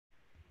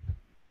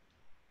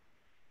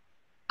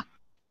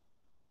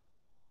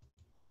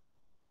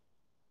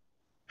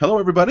Hello,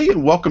 everybody,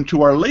 and welcome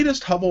to our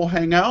latest Hubble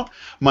Hangout.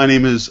 My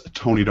name is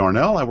Tony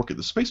Darnell. I work at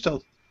the Space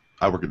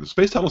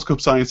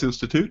Telescope Science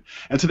Institute,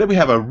 and today we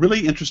have a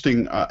really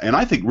interesting and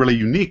I think really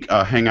unique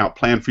hangout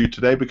planned for you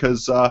today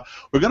because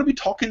we're going to be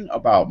talking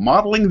about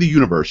modeling the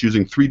universe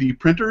using 3D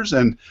printers,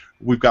 and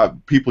we've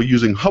got people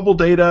using Hubble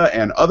data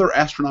and other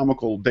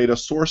astronomical data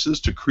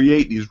sources to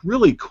create these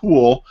really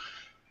cool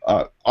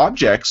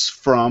objects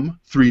from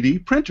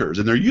 3D printers,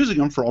 and they're using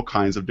them for all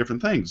kinds of different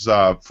things.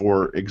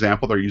 For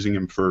example, they're using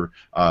them for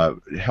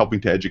helping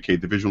to educate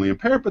the visually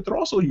impaired, but they're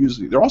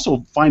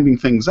also finding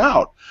things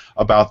out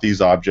about these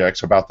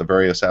objects, about the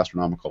various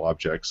astronomical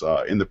objects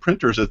in the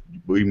printers that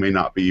we may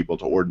not be able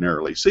to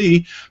ordinarily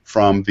see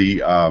from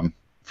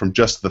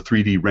just the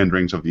 3D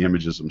renderings of the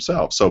images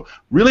themselves. So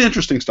really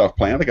interesting stuff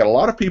planned. I got a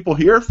lot of people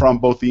here from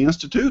both the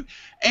Institute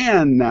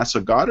and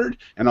NASA Goddard,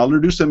 and I'll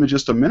introduce them in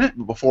just a minute.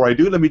 But before I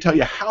do, let me tell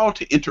you how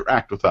to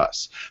interact with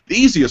us. The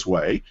easiest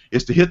way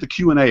is to hit the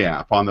Q&A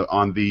app on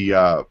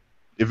the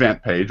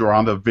event page or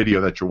on the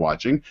video that you're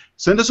watching.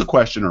 Send us a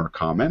question or a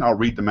comment. I'll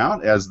read them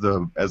out as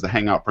the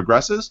Hangout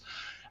progresses.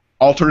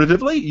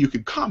 Alternatively, you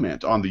can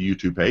comment on the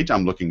YouTube page.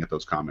 I'm looking at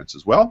those comments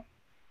as well.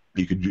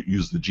 You could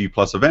use the G+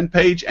 event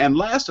page, and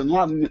last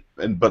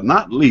but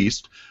not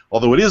least,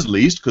 although it is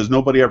least because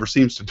nobody ever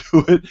seems to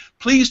do it,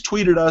 please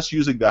tweet at us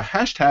using the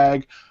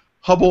hashtag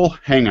Hubble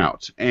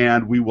Hangout,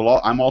 and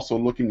I'm also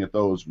looking at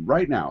those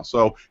right now.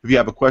 So if you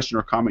have a question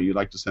or comment you'd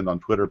like to send on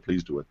Twitter,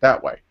 please do it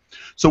that way.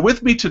 So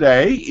with me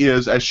today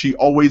is, as she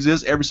always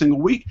is every single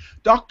week,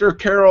 Dr.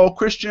 Carol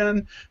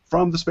Christian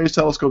from the Space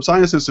Telescope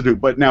Science Institute.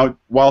 But now,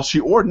 while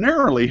she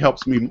ordinarily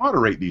helps me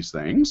moderate these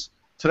things,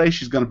 today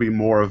she's going to be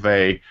more of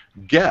a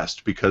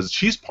guest because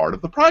she's part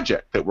of the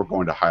project that we're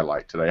going to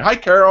highlight today. Hi,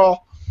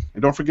 Carol.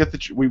 And don't forget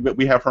that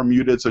we have her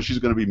muted, so she's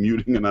going to be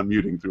muting and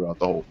unmuting throughout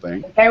the whole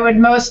thing. They would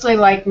mostly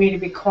like me to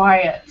be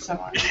quiet.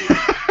 So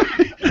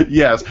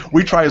yes,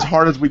 we try as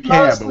hard as we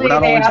can, but we're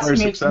not always very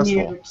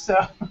successful. Mute,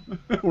 so.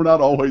 We're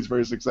not always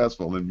very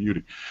successful in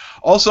muting.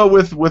 Also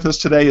with us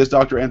today is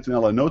Dr.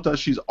 Antonella Nota.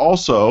 She's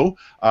also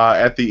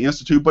at the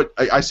Institute, but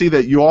I see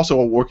that you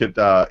also work at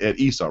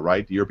ESA,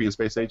 right? The European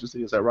Space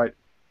Agency, is that right?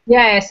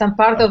 Yes, I'm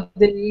part of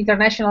the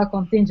international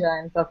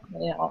contingent of,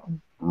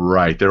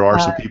 Right, there are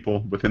some people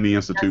within the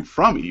Institute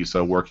from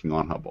ESA working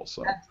on Hubble,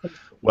 so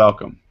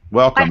welcome.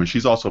 Welcome, and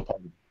she's also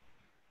part of...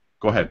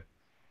 Go ahead.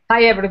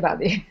 Hi,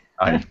 everybody.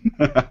 Hi.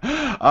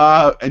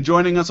 And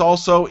joining us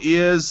also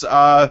is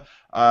Thomas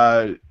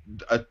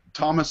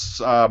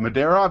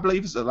Madera, I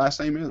believe is the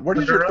last name is. Where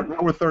did your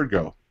lower third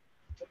go?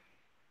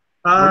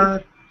 Yeah,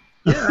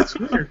 that's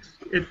weird.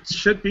 It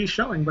should be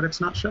showing, but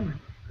it's not showing.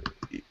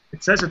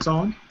 It says it's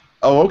on.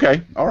 Oh,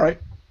 okay. All right.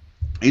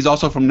 He's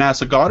also from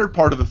NASA Goddard,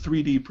 part of the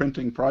 3D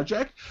printing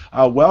project.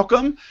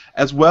 Welcome,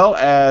 as well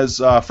as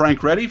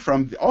Frank Reddy,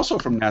 also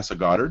from NASA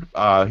Goddard.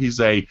 He's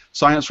a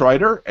science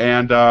writer,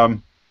 and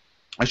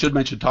I should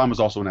mention Tom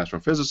is also an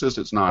astrophysicist.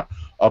 It's not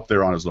up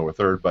there on his lower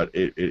third, but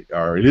it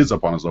is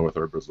up on his lower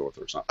third, but his lower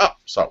third's not up.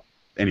 So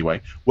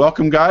anyway,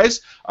 welcome,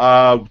 guys.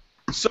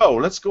 So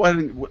let's go ahead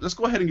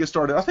and get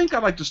started. I think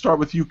I'd like to start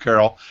with you,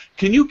 Carol.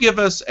 Can you give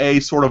us a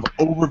sort of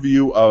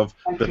overview of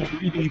the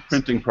 3D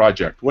printing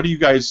project? What are you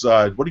guys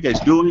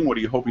doing? What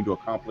are you hoping to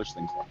accomplish?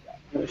 Things like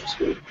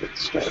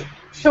that.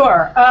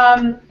 Sure.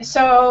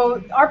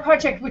 So our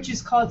project, which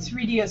is called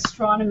 3D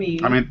Astronomy.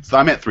 I meant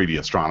 3D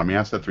Astronomy.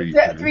 I said 3D.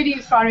 3D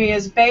Astronomy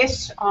is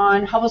based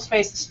on Hubble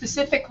Space,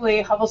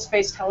 specifically Hubble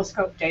Space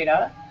Telescope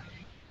data,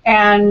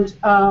 and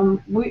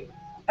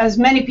as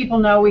many people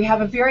know, we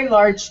have a very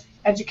large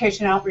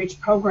education outreach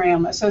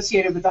program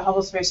associated with the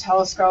Hubble Space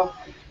Telescope,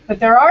 but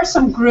there are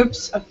some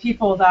groups of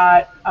people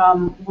that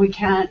we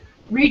can't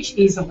reach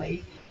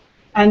easily.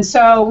 And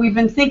so we've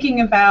been thinking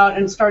about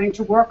and starting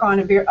to work on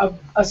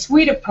a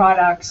suite of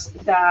products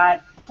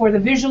that for the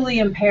visually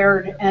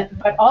impaired,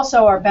 but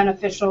also are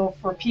beneficial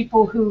for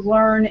people who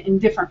learn in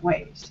different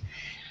ways.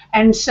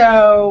 And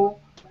so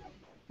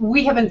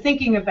we have been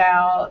thinking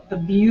about the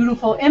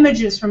beautiful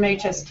images from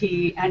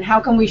HST and how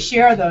can we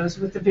share those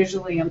with the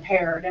visually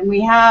impaired. And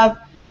we have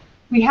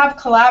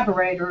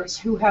collaborators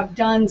who have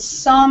done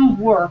some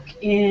work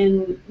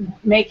in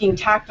making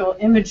tactile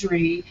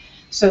imagery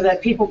so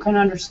that people can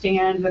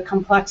understand the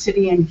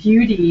complexity and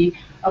beauty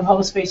of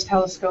Hubble Space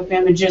Telescope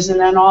images, and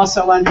then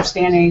also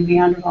understanding the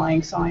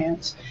underlying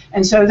science.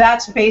 And so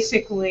that's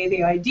basically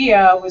the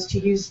idea, was to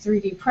use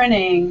 3D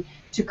printing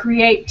to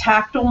create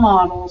tactile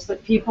models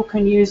that people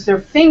can use their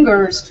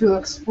fingers to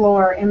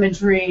explore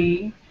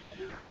imagery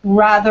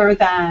rather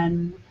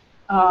than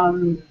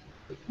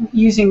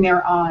using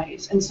their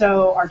eyes. And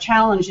so our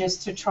challenge is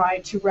to try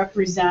to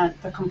represent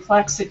the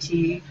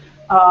complexity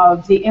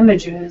of the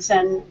images.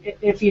 And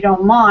if you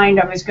don't mind,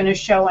 I was going to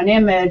show an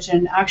image,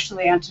 and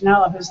actually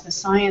Antonella, who's the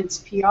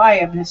science PI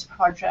of this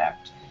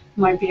project,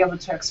 might be able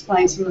to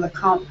explain some of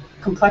the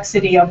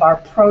complexity of our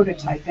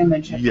prototype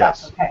image, if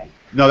that's okay.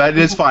 No, that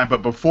is fine.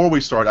 But before we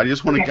start, I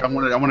just want to I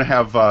want to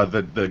have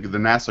the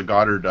NASA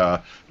Goddard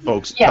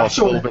folks tell us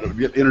a little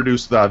bit,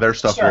 introduce their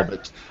stuff a little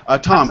bit.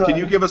 Tom, can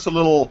you give us a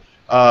little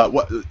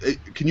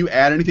Can you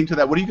add anything to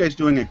that? What are you guys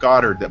doing at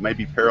Goddard that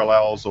maybe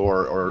parallels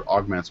or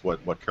augments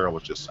what Carol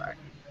was just saying?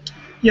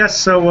 Yes,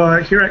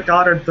 so here at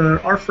Goddard,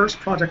 our first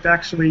project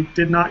actually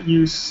did not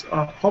use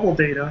Hubble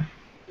data.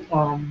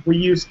 We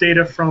used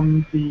data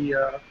from the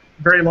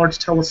Very Large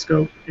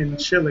Telescope in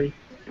Chile,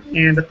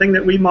 and the thing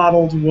that we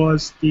modeled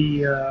was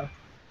the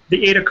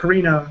Eta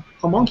Carina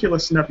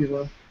Homunculus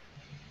Nebula,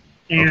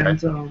 and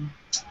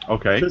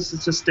this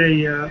is just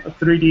a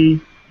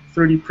 3D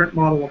print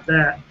model of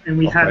that, and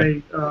we had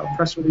a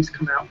press release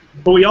come out.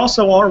 But we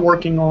also are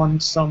working on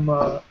some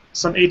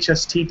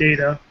HST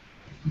data,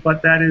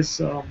 but that is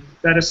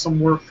some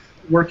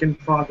work in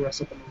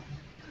progress at the moment.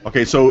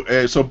 Okay,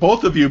 so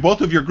both of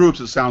your groups,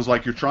 it sounds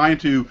like you're trying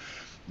to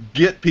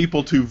get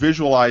people to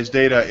visualize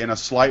data in a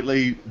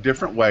slightly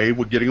different way.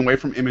 We're getting away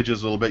from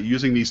images a little bit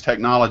using these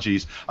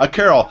technologies.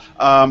 Carol,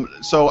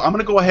 so I'm going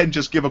to go ahead and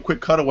just give a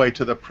quick cutaway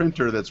to the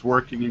printer that's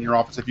working in your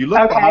office. If you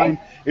look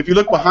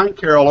behind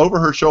Carol over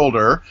her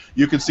shoulder,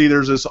 you can see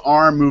there's this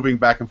arm moving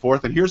back and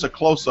forth, and here's a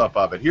close-up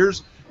of it.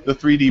 Here's the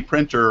 3D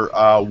printer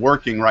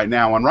working right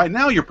now, and right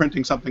now you're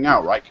printing something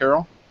out, right,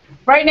 Carol?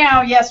 Right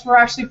now, yes, we're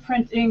actually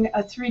printing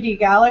a 3D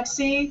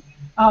galaxy,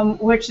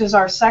 which is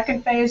our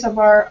second phase of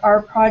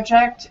our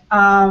project,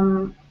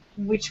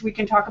 which we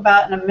can talk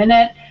about in a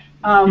minute.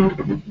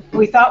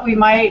 We thought we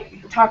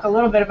might talk a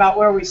little bit about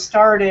where we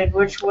started,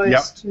 which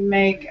was to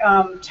make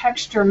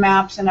texture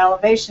maps and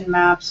elevation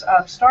maps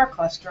of star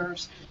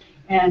clusters.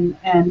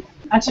 And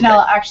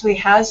Antonella actually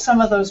has some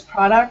of those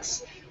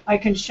products. I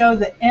can show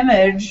the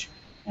image,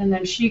 and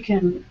then she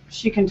can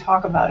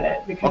talk about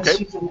it because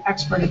she's an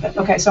expert at that.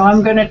 Okay, so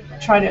I'm going to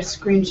try to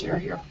screen share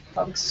here,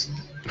 folks.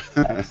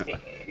 Let's see.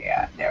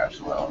 Yeah, there's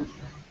a little.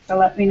 So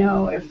let me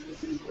know if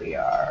we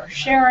are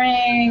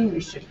sharing.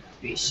 We should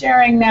be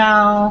sharing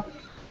now.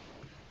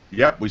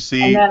 Yep, we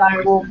see. And then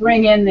I will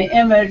bring in the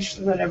image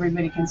so that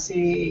everybody can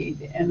see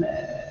the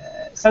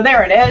image. So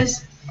there it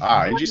is.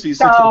 NGC 602.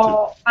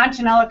 So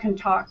Antonella can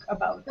talk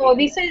about. So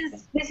this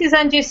is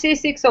NGC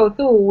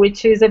 602,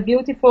 which is a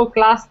beautiful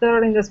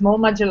cluster in the Small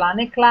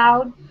Magellanic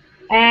Cloud.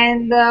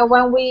 And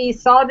when we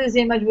saw this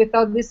image, we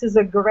thought this is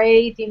a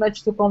great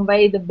image to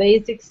convey the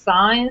basic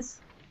science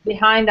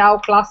behind how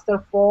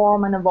clusters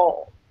form and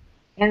evolve.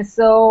 And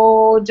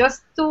so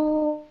just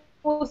to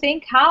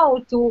think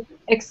how to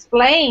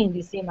explain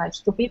this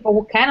image to people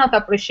who cannot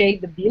appreciate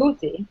the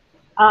beauty,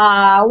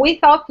 we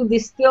thought to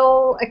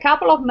distill a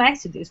couple of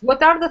messages.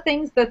 What are the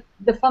things that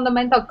the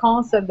fundamental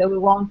concept that we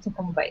want to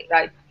convey,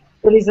 right?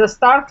 There is a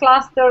star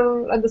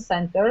cluster at the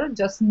center,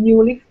 just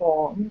newly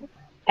formed,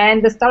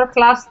 and the star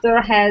cluster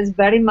has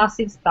very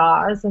massive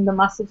stars, and the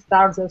massive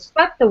stars have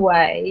swept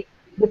away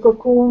the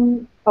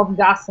cocoon of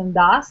gas and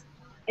dust,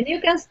 and you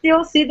can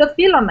still see the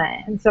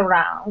filaments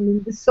around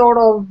in this sort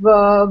of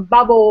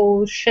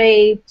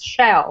bubble-shaped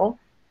shell,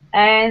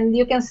 and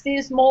you can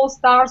see small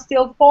stars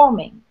still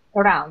forming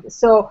around.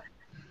 So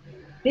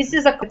this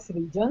is a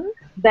region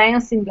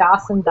dense in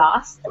gas and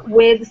dust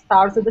with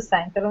stars at the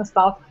center and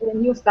a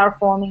new star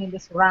forming in the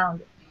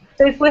surrounding.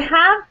 So if we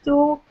have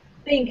to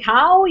think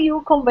how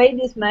you convey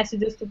these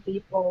messages to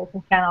people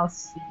who cannot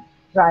see,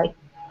 right?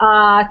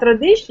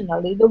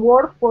 Traditionally, the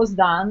work was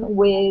done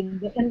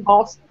with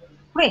embossed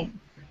print.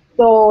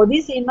 So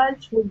this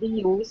image would be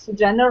used to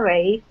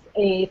generate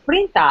a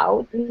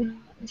printout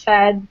which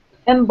had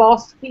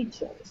embossed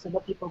features so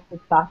that people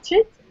could touch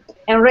it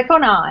and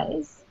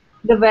recognize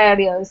the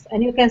various,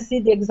 and you can see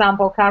the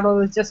example, Carol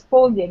has just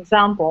pulled the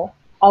example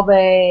of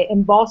a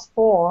embossed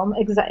form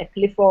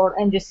exactly for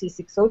NGC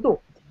 602.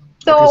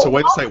 So, okay, so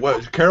wait a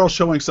second, Carol's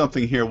showing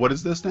something here. What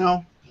is this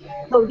now?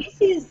 So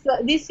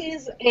this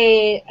is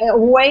a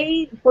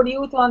way for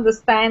you to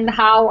understand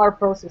how our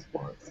process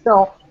works.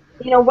 So,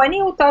 you know, when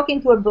you're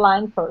talking to a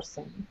blind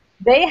person,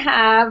 they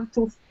have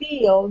to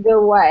feel their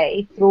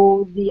way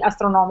through the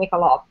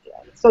astronomical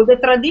object. So the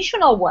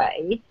traditional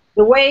way,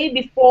 the way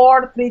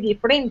before 3D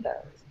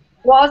printers,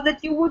 was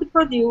that you would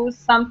produce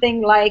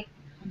something like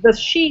the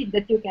sheet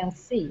that you can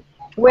see,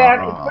 where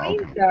a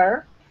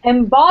printer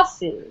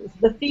embosses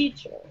the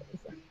features,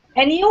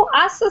 and you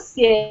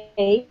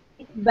associate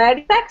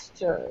various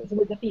textures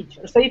with the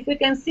feature. So if you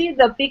can see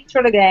the picture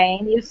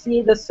again, you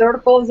see the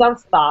circles are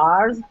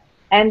stars,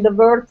 and the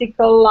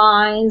vertical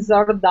lines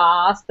are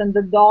dust, and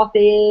the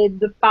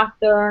dotted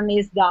pattern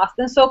is dust.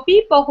 And so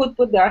people would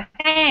put their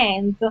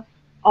hands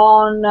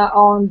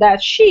on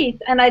that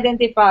sheet and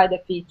identify the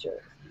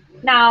features.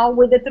 Now,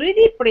 with the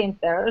 3D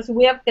printers,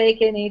 we have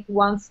taken it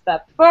one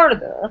step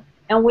further,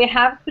 and we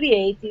have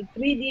created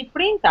 3D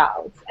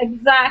printouts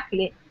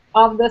exactly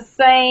of the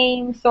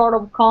same sort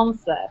of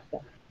concept.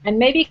 And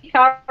maybe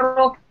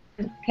Carol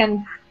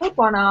can put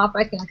one up.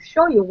 I can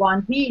show you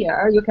one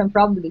here. You can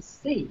probably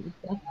see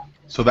it.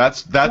 So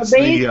that's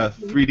the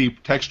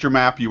 3D texture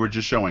map you were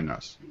just showing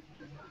us.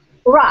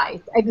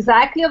 Right,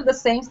 exactly of the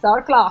same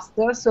star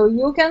cluster. So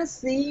you can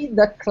see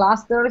the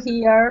cluster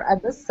here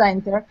at the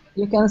center.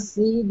 You can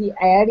see the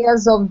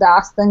areas of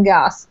dust and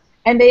gas.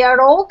 And they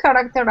are all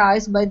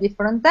characterized by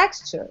different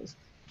textures.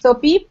 So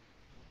people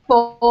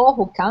people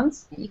who can't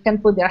see can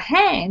put their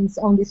hands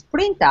on this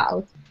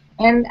printout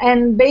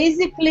and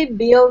basically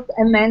build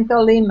a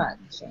mental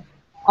image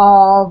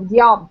of the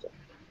object.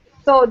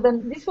 So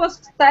then this was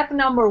step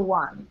number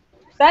one.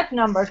 Step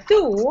number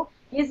two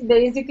is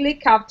basically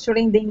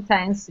capturing the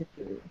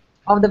intensity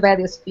of the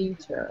various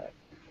features.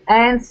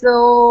 And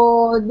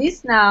so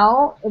this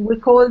now, we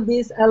call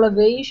this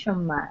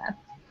elevation map.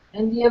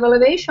 And the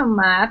elevation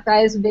map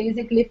is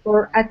basically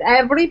for, at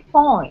every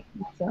point,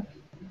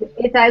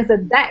 it has a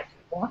depth,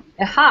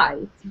 a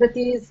height that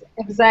is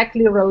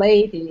exactly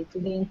related to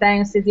the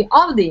intensity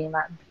of the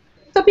image.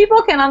 So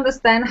people can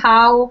understand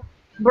how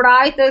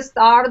brightest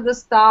are the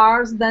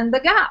stars than the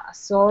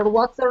gas, or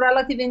what's the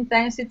relative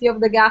intensity of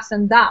the gas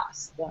and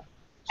dust.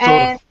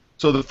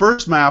 So the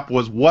first map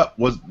was what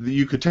was,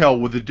 you could tell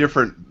with the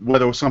different,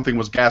 whether something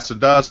was gas and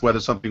dust, whether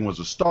something was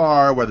a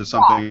star, whether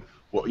something,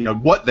 you know,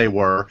 what they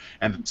were,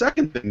 and the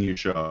second thing you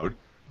showed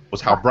was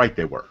how bright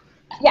they were.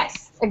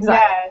 Yes,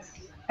 exactly. Yes.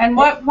 And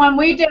when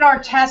we did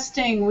our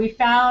testing, we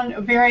found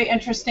very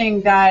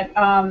interesting that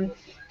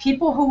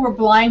people who were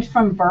blind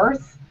from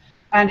birth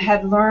and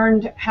had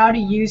learned how to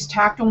use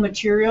tactile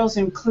materials,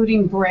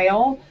 including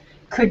Braille,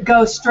 could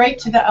go straight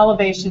to the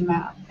elevation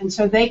map. And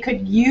so they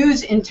could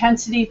use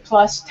intensity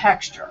plus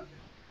texture.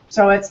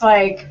 So it's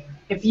like,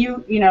 if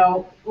you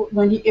know,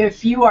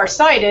 if you are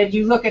sighted,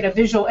 you look at a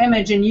visual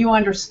image and you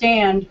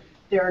understand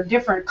there are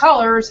different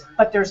colors,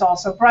 but there's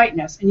also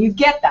brightness, and you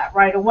get that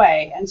right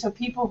away. And so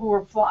people who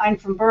were blind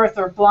from birth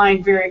or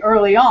blind very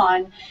early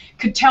on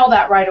could tell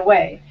that right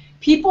away.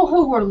 People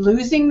who were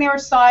losing their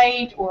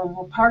sight or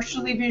were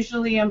partially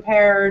visually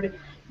impaired,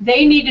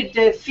 they needed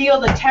to feel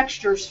the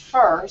textures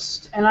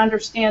first and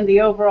understand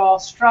the overall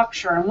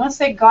structure. And once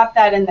they got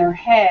that in their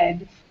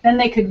head, then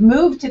they could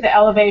move to the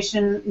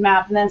elevation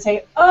map and then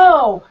say,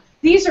 oh,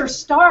 these are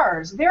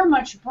stars. They're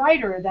much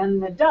brighter than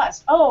the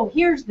dust. Oh,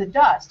 here's the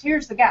dust.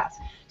 Here's the gas.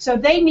 So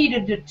they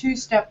needed a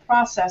two-step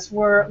process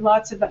where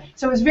lots of...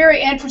 So it was very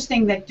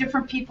interesting that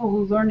different people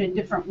who learned in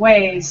different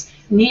ways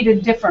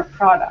needed different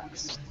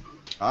products.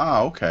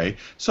 Ah, okay.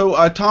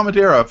 So, Tom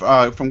Madeira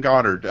from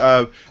Goddard,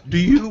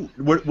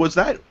 was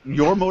that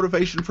your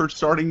motivation for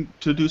starting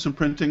to do some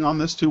printing on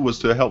this too? Was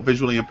to help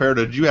visually impaired,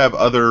 or did you have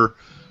other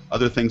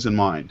things in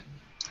mind?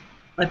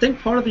 I think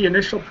part of the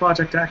initial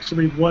project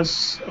actually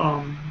was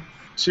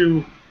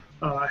to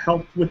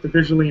help with the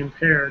visually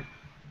impaired,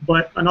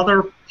 but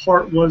another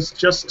part was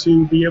just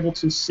to be able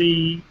to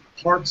see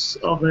parts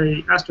of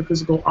a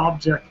astrophysical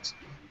object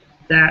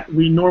that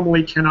we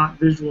normally cannot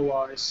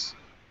visualize.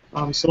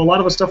 So a lot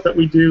of the stuff that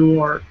we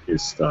do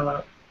is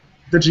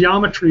the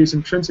geometry is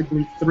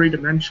intrinsically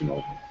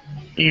three-dimensional,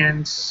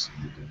 and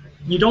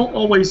you don't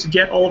always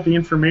get all of the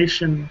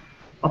information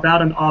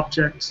about an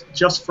object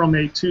just from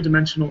a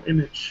two-dimensional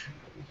image.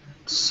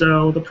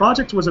 So the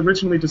project was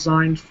originally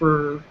designed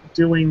for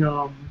doing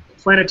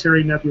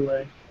planetary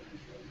nebulae,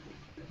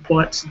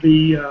 but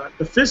the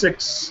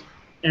physics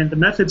and the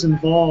methods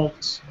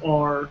involved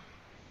are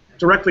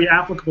directly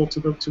applicable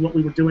to what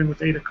we were doing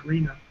with Eta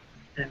Carina.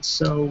 And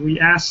so we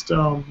asked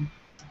our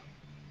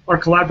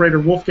collaborator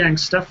Wolfgang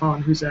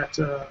Stefan, who's at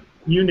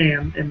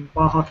UNAM in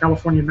Baja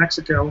California,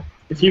 Mexico,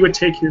 if he would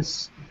take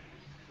his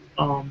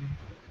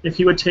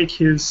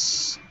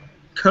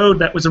code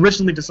that was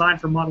originally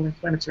designed for modeling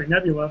planetary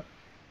nebula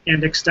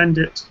and extend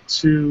it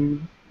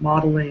to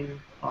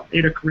modeling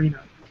Eta Carina.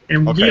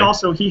 And okay.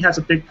 he has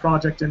a big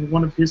project, and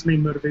one of his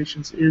main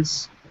motivations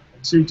is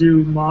to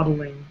do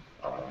modeling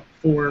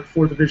for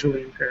the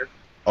visually impaired.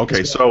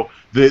 Okay, so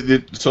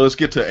so let's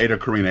get to Eta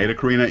Carina. Eta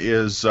Carina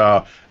is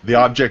the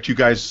object you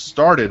guys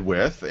started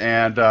with,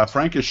 and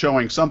Frank is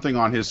showing something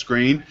on his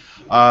screen.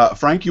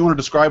 Frank, you want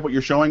to describe what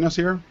you're showing us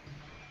here?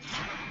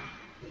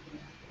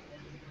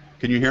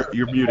 Can you hear?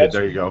 You're muted.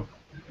 There you go.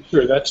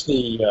 Sure. That's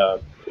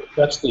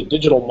the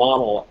digital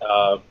model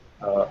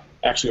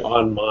actually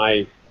on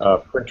my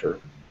printer.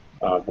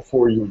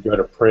 Before you would go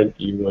to print,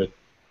 you would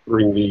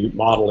bring the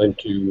model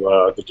into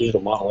the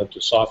digital model into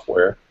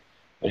software,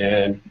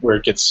 and where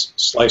it gets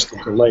sliced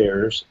into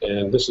layers,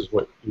 and this is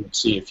what you would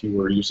see if you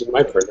were using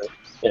my printer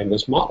and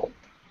this model.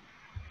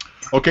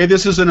 Okay,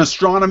 this is an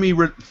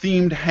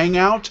astronomy-themed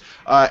hangout,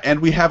 and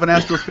we have an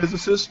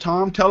astrophysicist.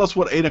 Tom, tell us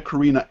what Eta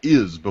Carina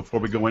is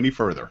before we go any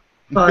further.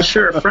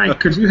 Sure,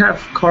 Frank, could you have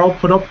Carl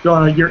put up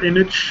your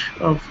image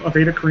of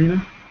Eta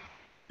Carina?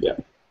 Yeah.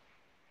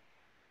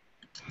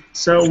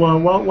 So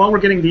while we're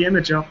getting the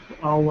image up,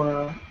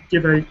 I'll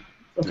give a...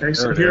 Okay,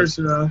 so here's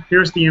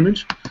the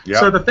image. Yep.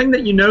 So the thing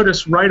that you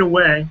notice right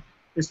away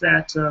is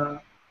that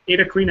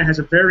Eta Carina has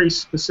a very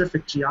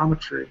specific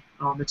geometry.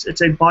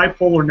 It's a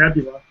bipolar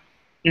nebula,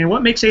 and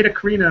what makes Eta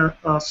Carina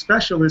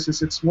special is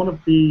it's one of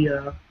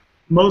the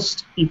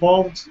most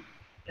evolved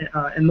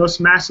and most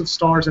massive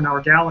stars in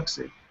our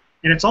galaxy,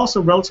 and it's also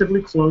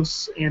relatively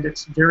close, and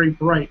it's very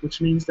bright,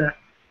 which means that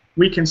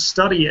we can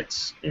study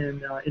it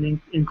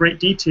in great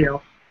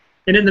detail.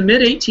 And in the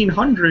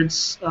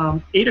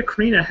mid-1800s, Eta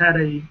Carina had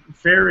a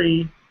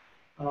very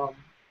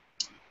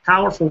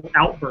powerful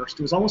outburst.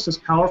 It was almost as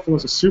powerful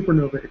as a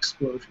supernova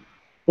explosion.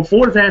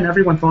 Before then,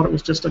 everyone thought it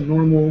was just a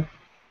normal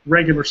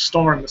regular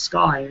star in the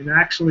sky, and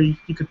actually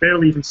you could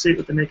barely even see it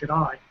with the naked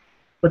eye.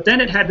 But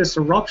then it had this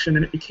eruption,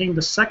 and it became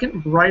the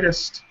second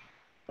brightest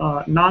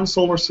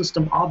non-solar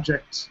system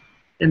object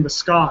in the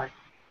sky.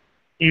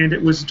 And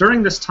it was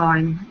during this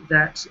time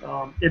that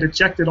it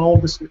ejected all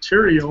of this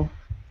material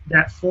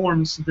that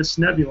forms this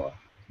nebula.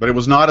 But it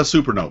was not a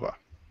supernova.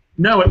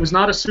 No, it was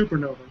not a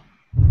supernova.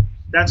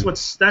 That's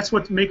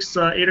what makes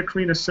Eta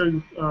Carina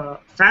so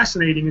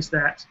fascinating, is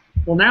that,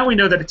 well, now we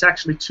know that it's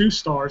actually two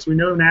stars. We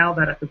know now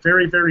that at the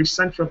very, very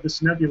center of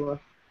this nebula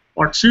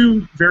are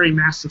two very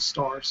massive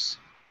stars.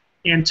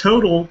 And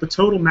the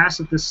total mass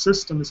of this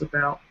system is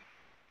about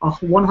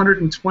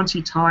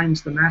 120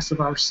 times the mass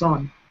of our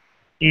sun.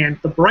 And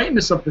the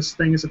brightness of this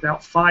thing is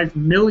about 5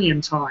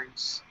 million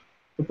times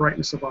the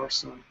brightness of our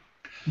sun.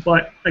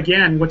 But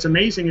again, what's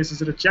amazing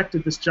is it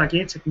ejected this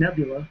gigantic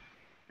nebula,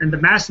 and the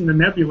mass in the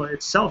nebula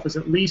itself is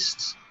at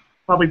least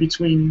probably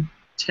between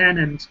 10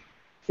 and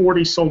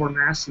 40 solar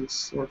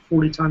masses, or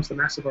 40 times the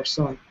mass of our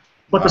sun.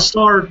 But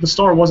wow. the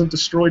star wasn't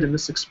destroyed in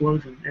this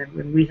explosion,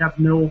 and we have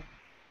no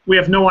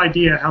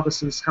idea how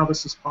this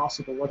is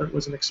possible. Whether it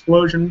was an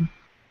explosion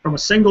from a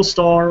single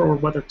star, or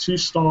whether two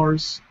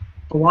stars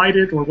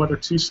collided, or whether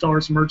two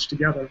stars merged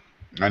together.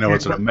 I know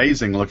it's an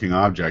amazing looking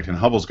object, and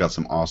Hubble's got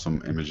some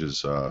awesome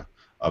images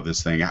of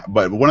this thing.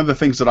 But one of the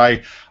things that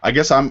I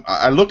guess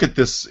I look at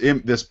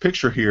this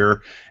picture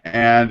here,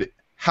 and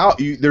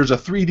there's a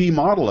 3D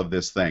model of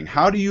this thing.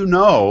 How do you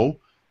know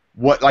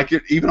what, like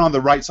even on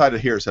the right side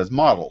of here it says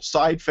model,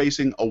 side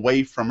facing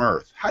away from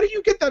Earth. How do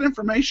you get that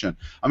information?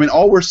 I mean,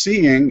 all we're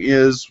seeing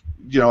is,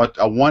 you know,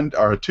 a 1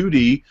 or a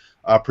 2D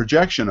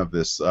projection of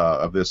this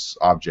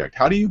object.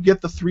 How do you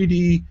get the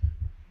 3D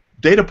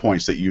data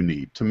points that you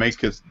need to make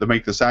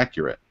this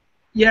accurate?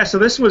 Yeah, so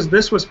this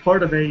was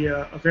part of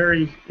a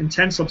very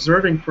intense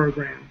observing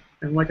program,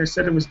 and like I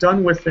said, it was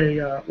done with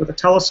a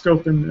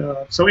telescope. And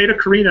so Eta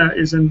Carina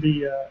is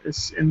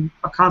in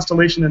a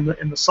constellation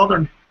in the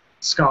southern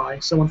sky.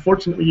 So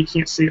unfortunately, you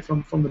can't see it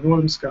from the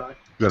northern sky.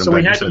 Good, so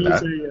we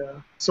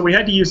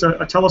had to use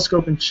a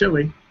telescope in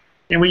Chile,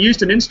 and we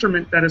used an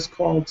instrument that is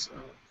called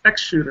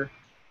X-shooter,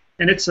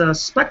 and it's a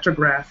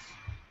spectrograph.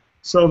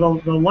 So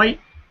the light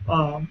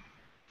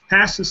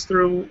passes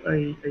through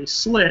a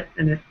slit,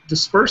 and it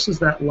disperses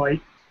that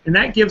light, and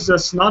that gives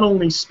us not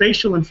only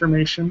spatial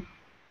information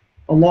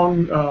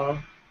along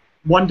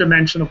one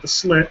dimension of the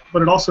slit,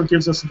 but it also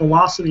gives us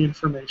velocity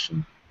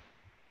information.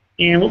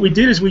 And what we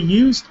did is we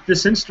used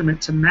this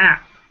instrument to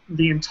map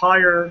the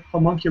entire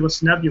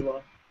homunculus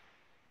nebula,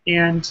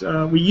 and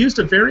we used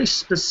a very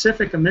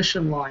specific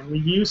emission line.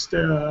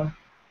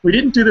 We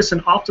didn't do this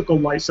in optical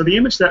light, so the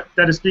image that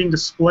is being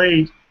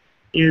displayed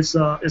is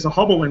a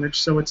Hubble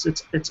image, so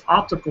it's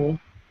optical,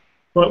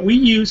 but we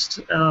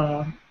used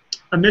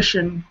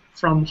emission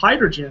from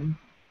hydrogen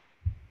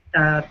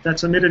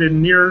that's emitted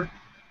in near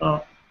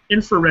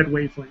infrared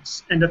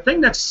wavelengths. And the thing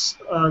that's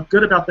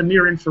good about the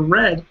near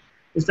infrared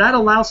is that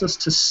allows us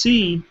to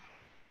see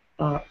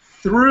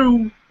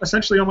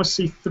essentially almost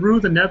see through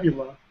the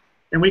nebula,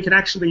 and we can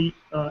actually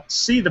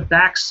see the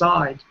back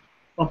side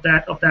of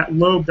that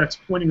lobe that's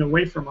pointing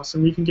away from us,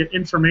 and we can get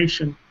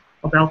information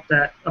about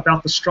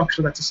the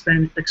structure that's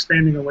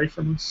expanding away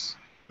from us.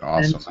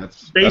 Awesome.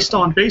 And based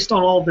on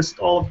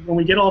when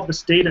we get all of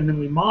this data and then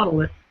we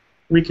model it,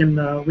 we can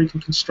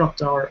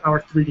construct our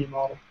 3D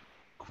model.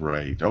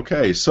 Great.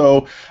 Okay.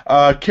 So,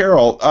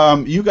 Carol,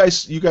 you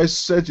guys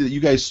said that you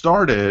guys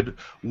started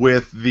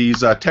with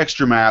these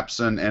texture maps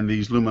and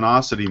these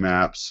luminosity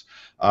maps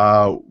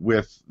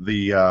with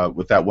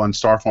that one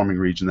star forming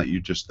region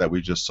that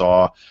we just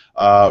saw.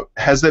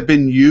 Has that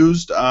been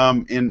used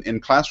in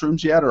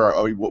classrooms yet,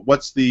 or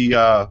what's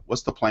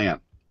the plan?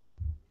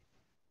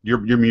 You're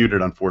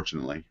muted,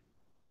 unfortunately.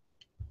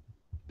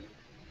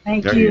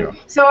 Thank you.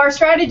 So our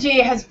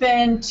strategy has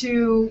been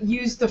to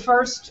use the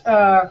first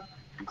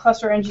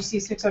cluster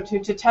NGC 602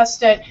 to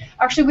test it.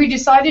 Actually, we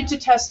decided to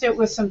test it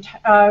with some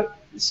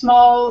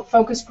small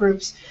focus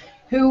groups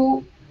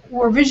who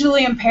were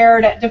visually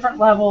impaired at different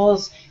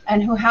levels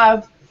and who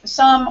have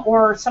some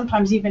or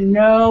sometimes even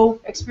no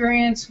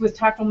experience with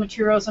tactile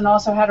materials, and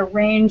also had a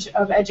range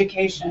of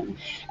education.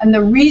 And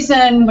the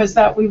reason was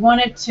that we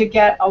wanted to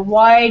get a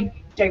wide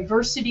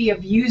diversity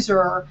of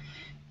user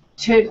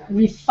to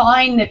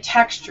refine the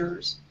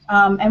textures.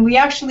 And we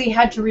actually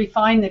had to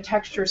refine the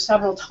textures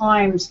several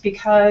times,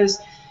 because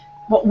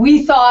what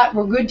we thought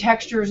were good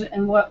textures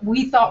and what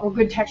we thought were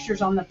good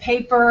textures on the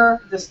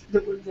paper,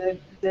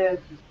 the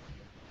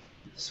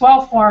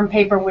swell form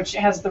paper, which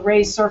has the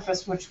raised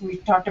surface, which we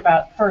talked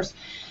about first,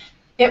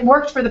 it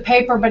worked for the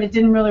paper, but it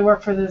didn't really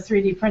work for the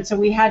 3D print, so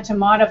we had to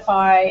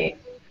modify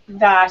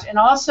that. And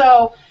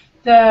also,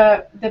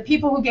 the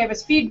people who gave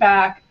us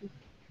feedback,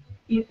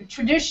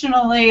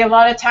 traditionally, a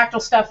lot of tactile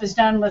stuff is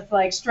done with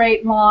like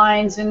straight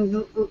lines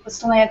and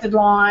slanted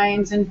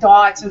lines and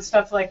dots and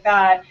stuff like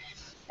that.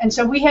 And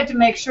so we had to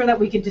make sure that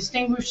we could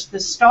distinguish the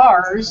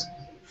stars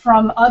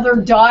from other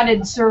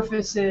dotted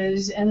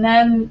surfaces, and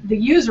then the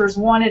users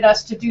wanted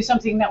us to do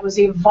something that was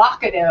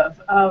evocative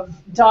of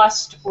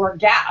dust or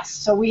gas.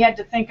 So we had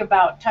to think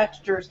about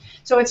textures.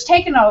 So it's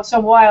taken us a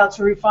while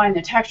to refine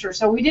the texture.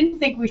 So we didn't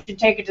think we should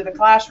take it to the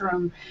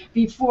classroom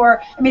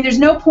before. I mean, there's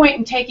no point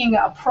in taking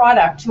a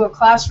product to a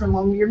classroom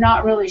when you're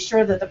not really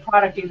sure that the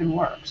product even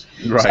works.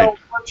 Right. So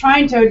we're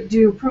trying to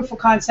do proof of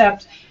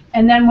concept,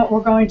 and then what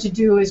we're going to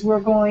do is we're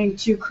going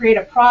to create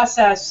a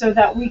process so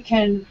that we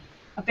can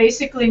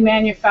basically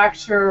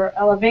manufacture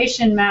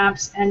elevation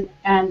maps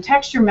and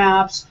texture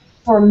maps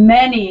for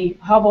many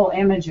Hubble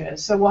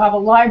images. So we'll have a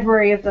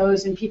library of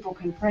those and people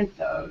can print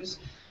those.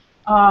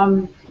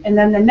 And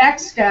then the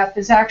next step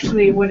is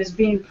actually what is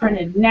being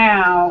printed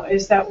now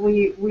is that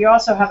we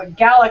also have a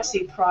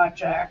galaxy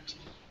project,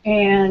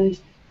 and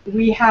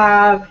we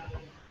have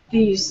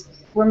these,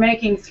 we're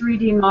making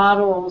 3D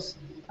models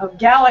of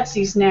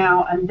galaxies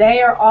now, and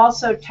they are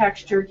also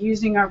textured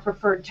using our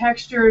preferred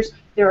textures.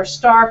 There are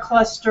star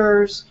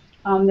clusters,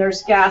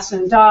 there's gas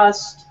and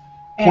dust.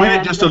 Point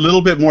it just a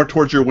little bit more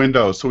towards your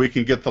window so we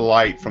can get the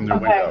light from your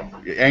window.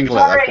 Angle it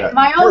like that.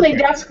 My only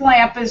desk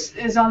lamp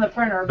is on the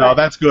printer. No,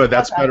 that's good.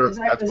 That's better. Is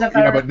that Yeah,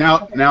 better? but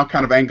now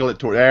kind of angle it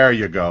toward. There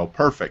you go.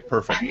 Perfect.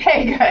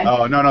 Okay, good.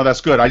 Oh no, that's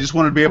good. I just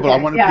wanted to be able. Okay,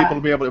 I wanted people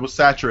to be able. It was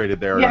saturated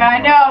there. Yeah, I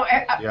know.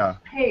 Yeah.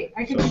 Hey,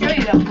 I can show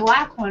you the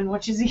black one,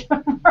 which is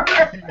even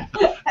worse.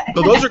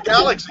 So those are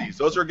galaxies.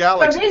 Those are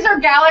galaxies. So these are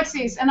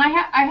galaxies, and I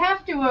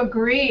have to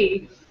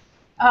agree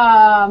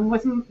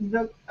with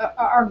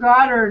our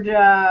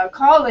Goddard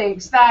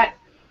colleagues that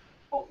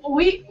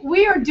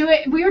we are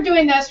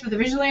doing this for the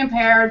visually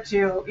impaired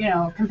to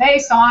convey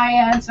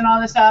science and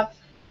all this stuff.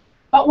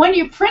 But when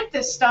you print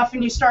this stuff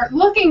and you start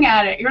looking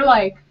at it, you're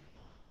like,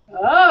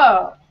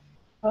 oh.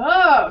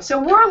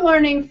 So we're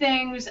learning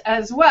things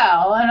as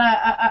well, and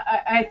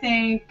I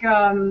think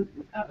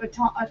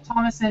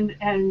Thomas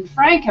and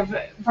Frank have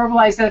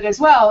verbalized that as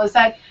well, is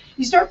that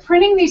you start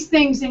printing these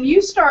things and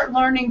you start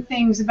learning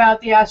things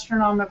about the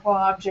astronomical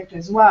object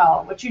as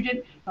well, which you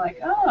didn't, like,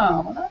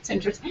 oh, well, that's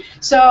interesting.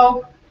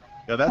 So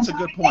yeah, that's a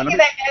good point.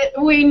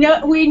 We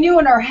knew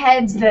in our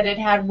heads that it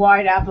had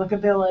wide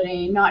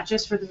applicability, not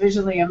just for the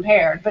visually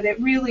impaired, but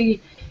it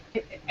really,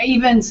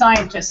 even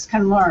scientists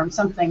can learn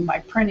something by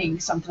printing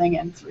something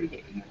in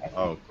 3D.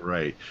 Oh,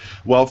 great.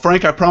 Well,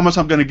 Frank, I promise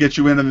I'm going to get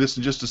you into this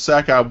in just a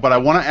sec. But I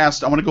want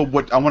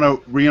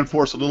to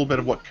reinforce a little bit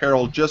of what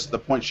Carol the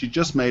point she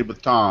just made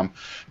with Tom.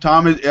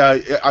 Tom,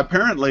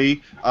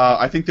 apparently,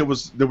 I think there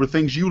were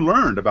things you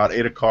learned about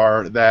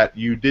Adakar that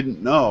you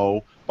didn't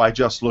know by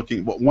just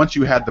looking. Once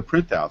you had the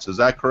printouts, is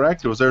that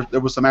correct?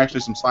 There was actually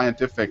some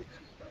scientific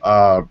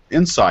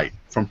insight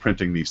from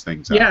printing these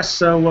things out. Yes,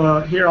 so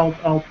here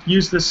I'll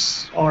use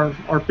this,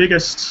 our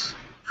biggest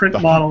print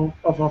model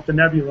of the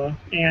nebula,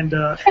 and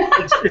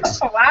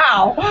it's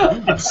wow.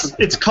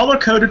 It's color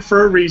coded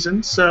for a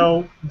reason.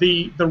 So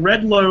the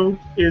red lobe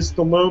is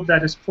the lobe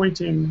that is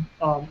pointing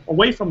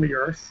away from the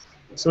Earth,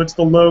 so it's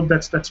the lobe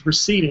that's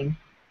receding,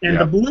 and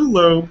the blue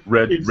lobe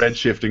red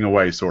shifting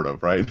away, sort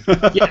of, right?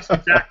 Yes,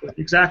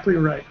 exactly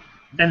right.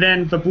 And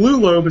then the blue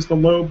lobe is the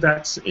lobe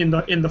that's in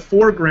the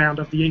foreground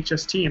of the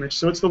HST image,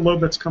 so it's the lobe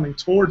that's coming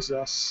towards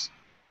us.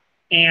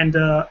 And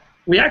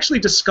we actually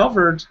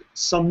discovered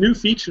some new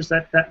features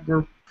that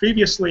were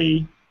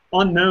previously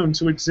unknown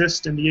to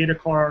exist in the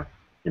Adakar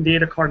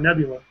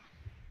Nebula.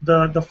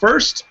 The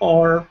first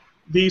are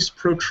these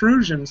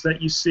protrusions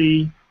that you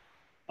see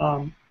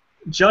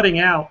jutting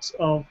out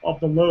of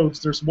the lobes.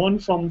 There's one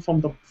from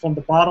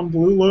the bottom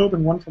blue lobe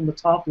and one from the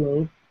top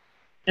lobe.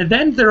 And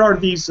then there are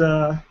these.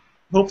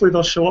 Hopefully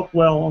they'll show up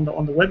well on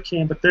the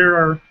webcam, but there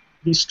are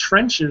these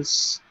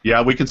trenches.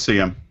 Yeah, we can see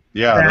them.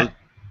 Yeah.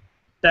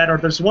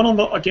 There's one on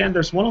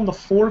the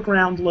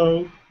foreground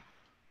lobe,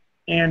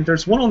 and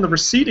there's one on the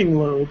receding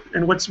lobe.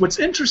 And what's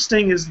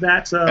interesting is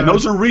that. And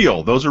those are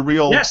real. Those are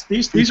real. Yes,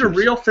 these are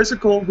real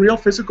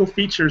physical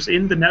features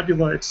in the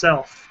nebula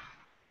itself,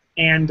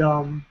 and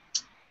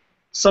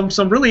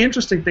some really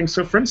interesting things.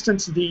 So, for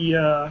instance,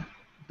 the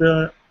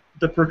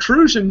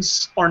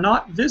protrusions are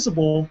not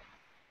visible,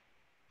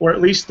 or at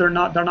least they're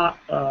not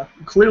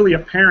clearly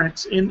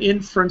apparent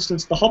in, for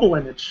instance, the Hubble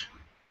image.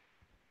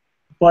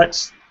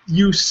 But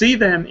you see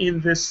them in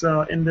this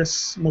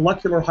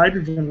molecular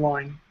hydrogen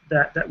line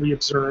that we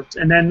observed,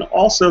 and then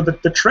also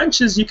the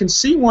trenches. You can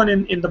see one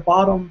in the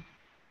bottom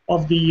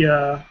of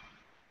the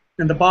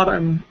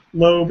bottom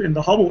lobe in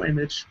the Hubble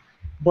image,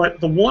 but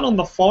the one on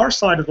the far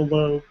side of the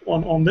lobe,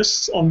 on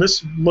this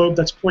lobe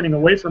that's pointing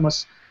away from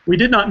us, we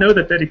did not know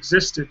that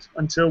existed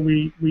until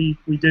we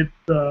did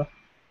the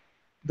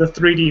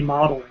 3D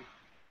modeling.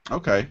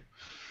 Okay.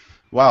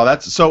 Wow,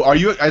 so. Are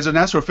you, as an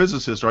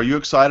astrophysicist, are you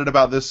excited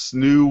about this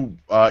new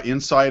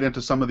insight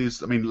into some of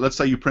these? I mean, let's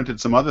say you printed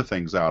some other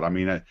things out. I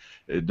mean,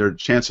 their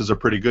chances are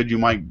pretty good you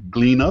might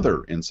glean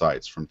other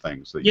insights from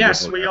things.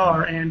 Yes, we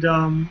are, and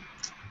I'm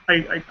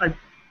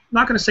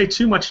not going to say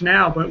too much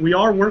now, but we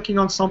are working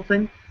on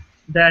something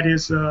that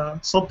is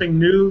something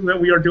new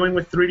that we are doing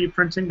with 3D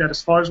printing that,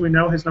 as far as we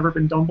know, has never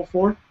been done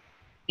before,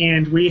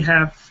 and we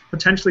have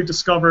potentially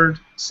discovered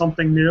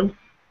something new.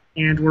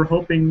 and we're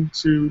hoping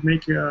to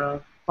make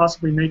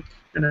possibly make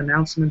an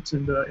announcement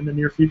in the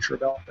near future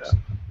about that.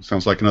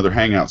 Sounds like another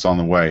hangout's on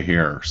the way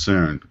here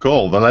soon.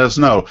 Cool. Then let us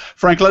know,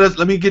 Frank. I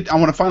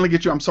want to finally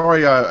get you. I'm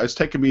sorry, it's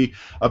taken me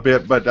a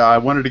bit, but I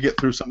wanted to get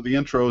through some of the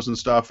intros and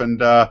stuff.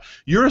 And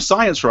you're a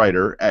science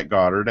writer at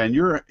Goddard, and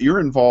you're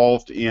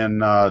involved in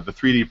the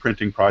 3D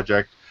printing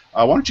project.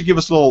 Why don't you give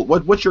us a little?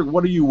 What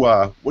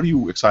are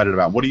you excited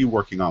about? What are you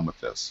working on with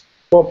this?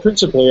 Well,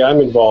 principally, I'm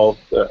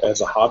involved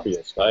as a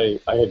hobbyist.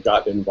 I had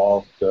gotten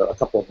involved a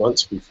couple of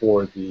months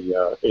before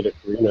the Eta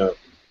Carina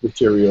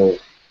material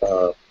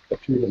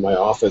appeared in my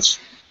office,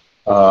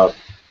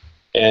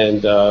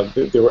 and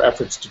there were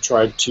efforts to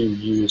try to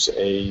use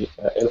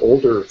an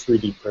older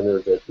 3D printer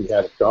that we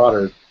had at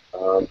Goddard,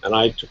 and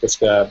I took a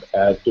stab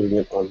at doing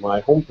it on my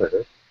home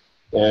printer,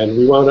 and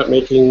we wound up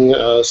making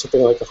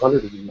something like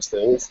 100 of these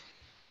things,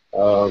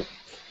 little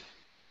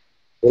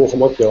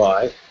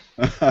homunculi.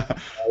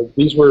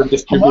 These were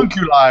distributed.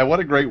 Homunculi, what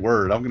a great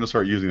word! I'm going to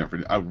start using that.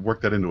 I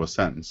worked that into a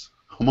sentence.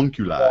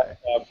 Homunculi.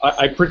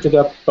 I printed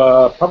up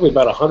probably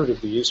about 100 of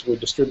these. We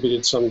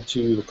distributed some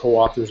to the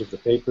co-authors of the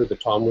paper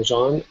that Tom was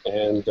on,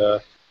 and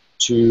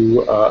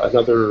to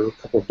another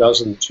couple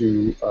dozen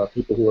to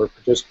people who are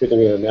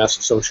participating in a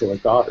NASA social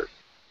at Goddard.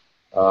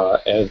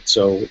 And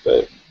so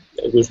it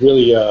was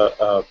really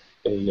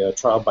a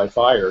trial by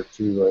fire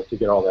to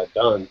get all that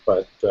done,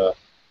 but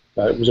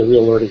it was a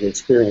real learning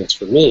experience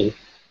for me.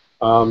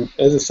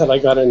 As I said, I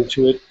got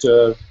into it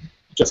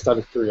just out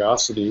of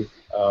curiosity,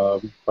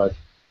 but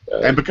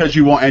and because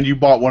you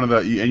bought one of the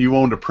and you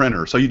owned a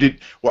printer, so you did.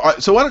 Well,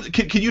 so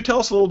can you tell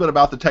us a little bit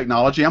about the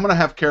technology? I'm going to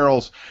have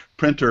Carol's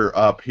printer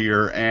up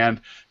here,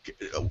 and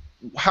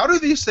how do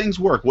these things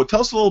work? Well, tell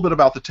us a little bit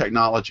about the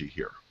technology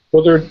here.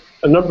 Well, there are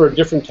a number of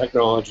different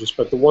technologies,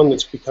 but the one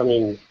that's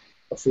becoming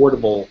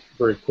affordable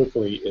very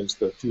quickly is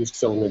the fused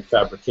filament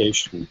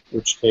fabrication,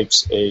 which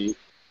takes a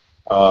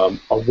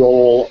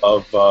roll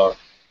of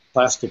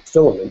plastic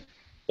filament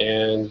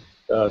and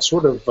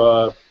sort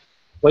of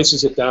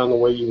places it down the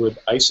way you would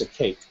ice a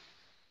cake,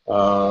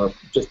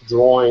 just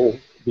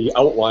drawing the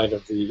outline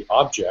of the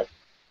object.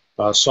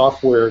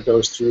 Software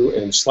goes through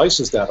and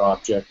slices that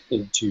object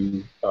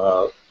into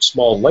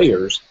small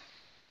layers,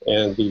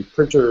 and the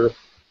printer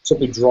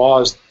simply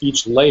draws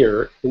each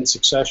layer in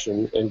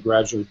succession and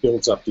gradually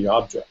builds up the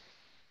object.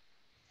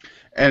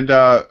 And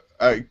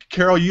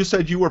Carol, you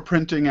said you were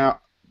printing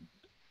out.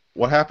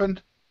 What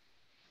happened?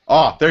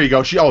 Ah, there you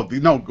go.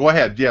 No, go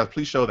ahead. Yeah,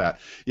 please show that.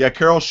 Yeah,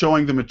 Carol's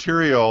showing the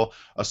material,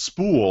 a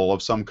spool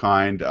of some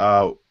kind.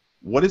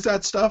 What is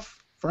that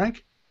stuff,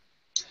 Frank?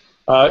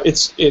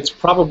 It's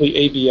probably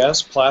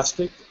ABS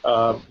plastic.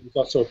 There's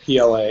also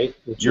PLA.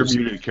 You're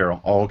muted,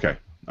 Carol. Oh, okay.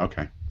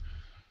 Okay.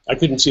 I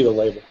couldn't see the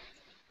label.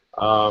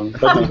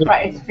 But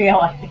right,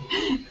 PLA.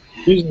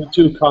 These are the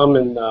two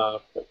common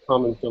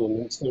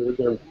filaments.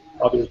 There are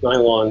others.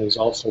 Nylon is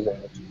also one.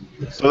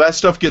 So that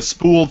stuff gets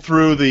spooled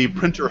through the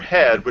printer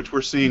head, which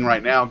we're seeing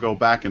right now go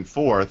back and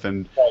forth,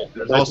 and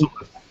there's also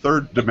a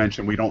third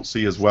dimension we don't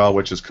see as well,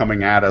 which is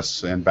coming at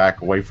us and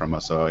back away from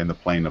us in the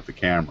plane of the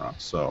camera.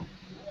 So.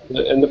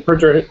 And the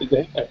printer, at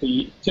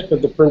the tip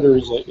of the printer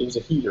is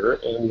a heater,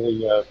 and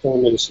the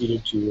filament is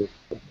heated to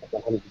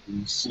 100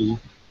 degrees C,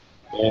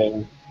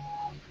 and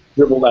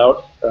dribbled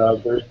out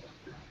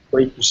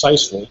very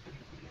precisely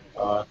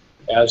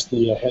as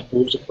the head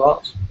moves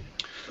across.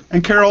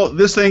 And Carol,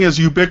 this thing is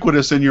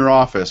ubiquitous in your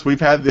office. We've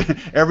had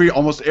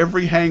almost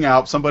every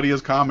hangout, somebody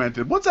has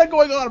commented, "What's that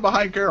going on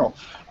behind Carol?"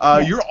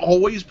 You're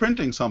always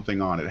printing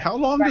something on it. How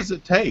long does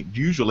it take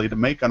usually to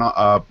make an?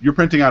 You're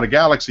printing out a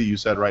galaxy, you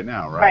said right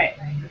now, right? Right.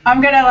 I'm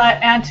going to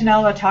let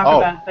Antonella talk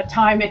about the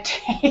time it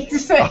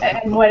takes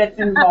and what it's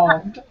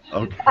involved.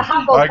 Okay.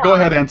 All right, go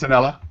ahead,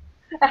 Antonella.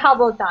 A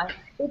Hubble time.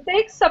 It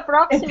takes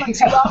approximately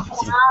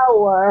 12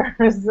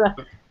 hours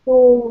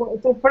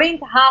to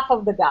print half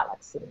of the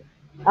galaxy.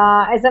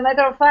 As a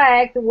matter of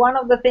fact, one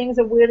of the things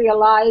that we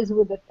realized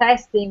with the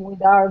testing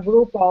with our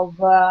group of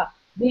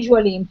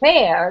visually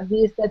impaired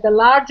is that the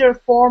larger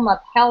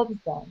format helps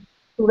them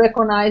to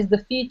recognize the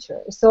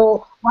features.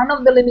 So one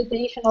of the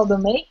limitations of the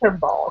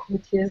MakerBot,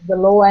 which is the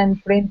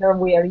low-end printer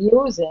we are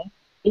using,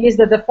 is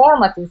that the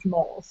format is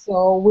small.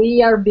 So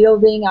we are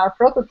building our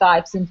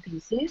prototypes in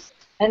pieces,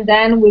 and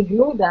then we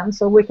glue them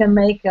so we can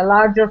make a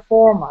larger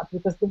format,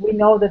 because we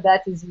know that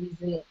that is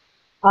easy.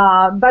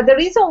 But the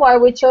reason why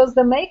we chose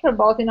the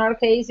MakerBot in our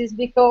case is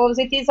because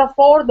it is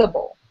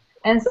affordable.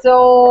 And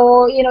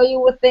so, you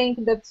would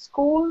think that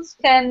schools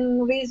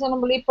can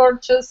reasonably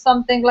purchase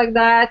something like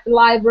that,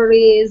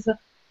 libraries.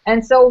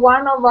 And so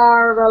one of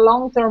our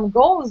long-term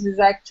goals is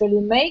actually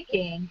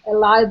making a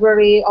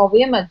library of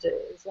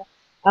images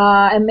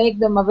and make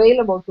them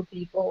available to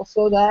people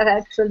so that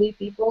actually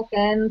people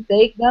can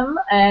take them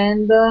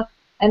and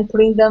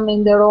print them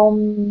in their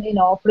own,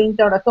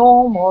 printer at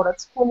home or at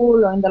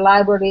school or in the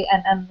library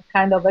and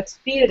kind of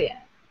experience.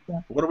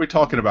 What are we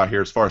talking about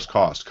here as far as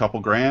cost? Couple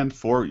grand,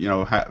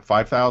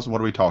 5,000? What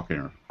are we talking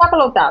here?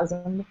 Couple of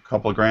thousand.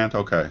 Couple of grand?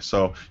 Okay,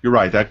 so you're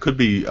right. That could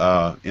be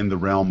in the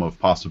realm of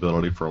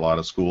possibility for a lot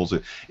of schools.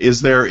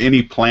 Is there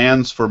any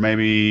plans for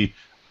maybe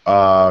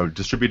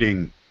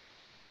distributing?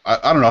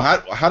 I don't know.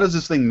 How does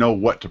this thing know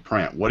what to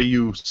print? What do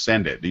you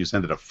send it? Do you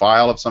send it a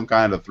file of some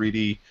kind, a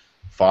 3D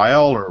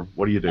file, or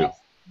what do you do?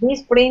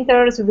 These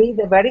printers read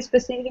a very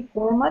specific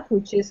format,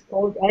 which is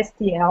called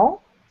STL.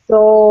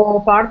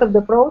 So part of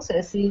the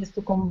process is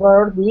to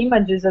convert the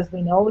images as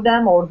we know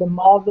them, or the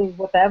models,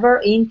 whatever,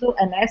 into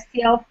an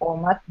STL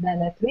format.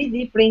 Then a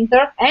 3D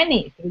printer,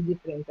 any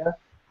 3D printer,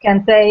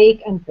 can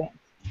take and print.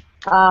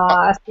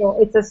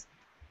 So it's a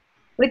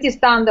pretty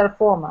standard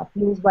format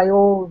used by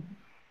all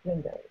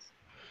printers.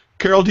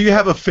 Carol, do you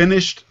have a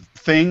finished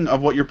thing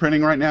of what you're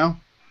printing right now?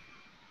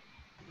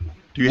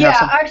 Do you have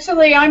some?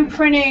 Actually, I'm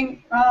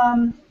printing.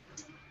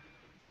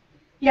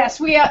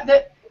 Yes, we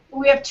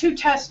have two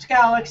test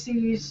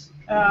galaxies,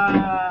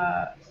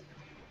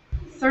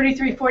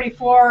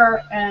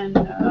 3344 and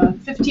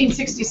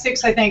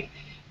 1566, I think.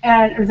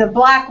 And the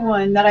black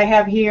one that I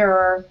have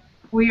here,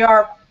 we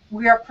are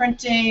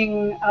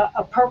printing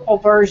a purple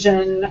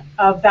version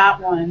of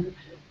that one.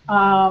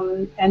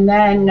 And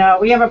then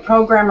we have a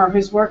programmer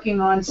who's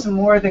working on some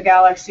more of the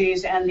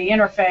galaxies and the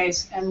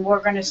interface, and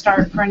we're going to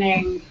start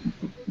printing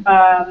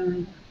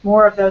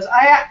more of those.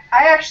 I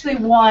actually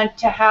want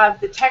to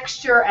have the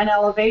texture and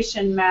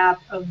elevation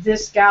map of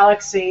this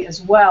galaxy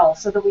as well,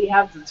 so that we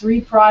have the three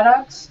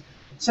products,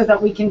 so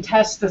that we can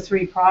test the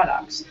three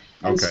products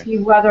and see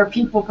whether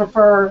people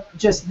prefer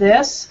just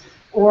this,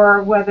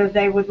 or whether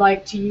they would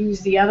like to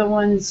use the other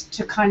ones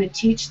to kind of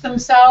teach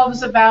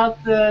themselves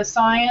about the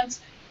science.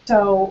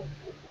 So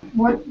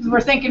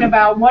we're thinking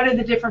about what are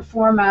the different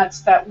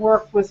formats that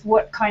work with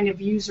what kind of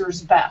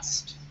users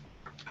best.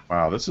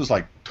 Wow, this is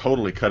like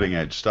totally cutting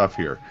edge stuff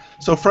here.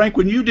 So Frank,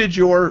 when you did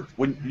your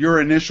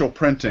initial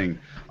printing,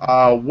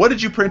 what did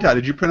you print out?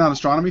 Did you print out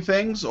astronomy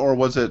things, or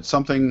was it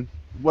something?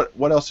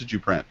 What else did you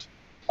print?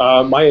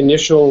 My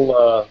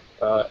initial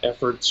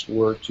efforts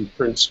were to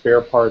print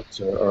spare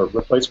parts or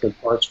replacement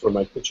parts for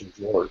my kitchen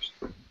drawers.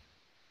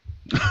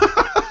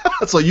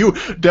 So you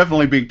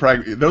definitely being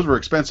practical. Those were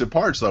expensive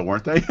parts, though,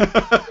 weren't they?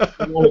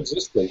 They're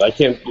non-existent.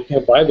 You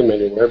can't buy them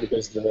anywhere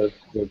because the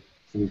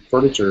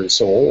furniture is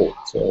so old.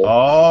 So.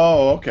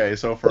 Oh, okay.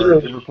 So for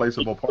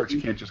irreplaceable parts,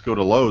 you can't just go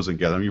to Lowe's and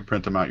get them. You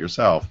print them out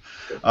yourself.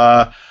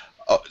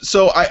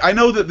 So I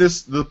know that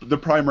the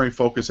primary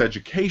focus,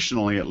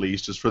 educationally at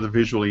least, is for the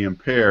visually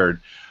impaired.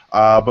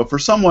 But for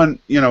someone,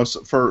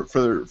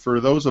 for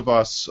those of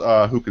us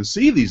who can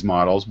see these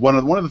models, one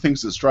of the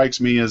things that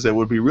strikes me is it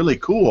would be really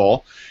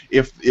cool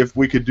if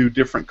we could do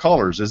different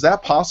colors. Is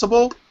that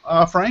possible,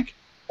 Frank?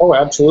 Oh,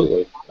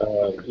 absolutely.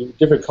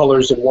 Different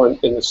colors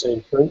in the same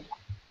print.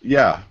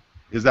 Yeah.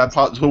 Is that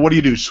possible? So what do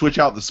you do? Switch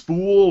out the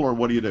spool, or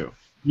what do you do?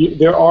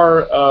 There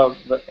are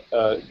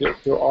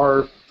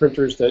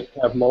printers that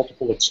have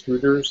multiple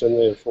extruders, and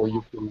therefore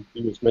you can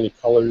do as many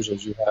colors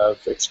as you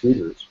have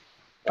extruders.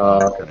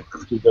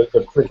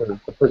 The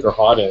printer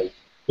hot end.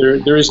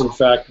 There is in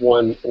fact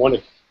one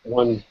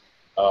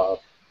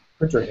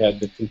printer head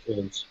that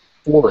contains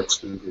 4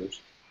 extruders,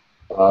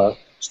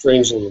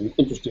 strangely and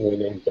interestingly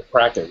named the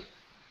Kraken.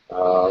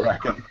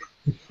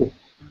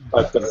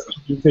 But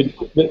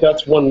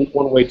that's one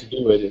way to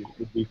do it. It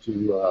would be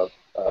to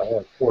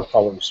have 4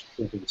 colors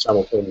printed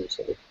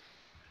simultaneously.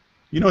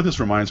 You know what this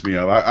reminds me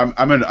of?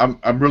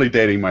 I'm really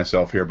dating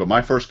myself here, but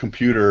my first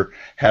computer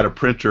had a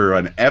printer,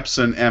 an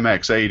Epson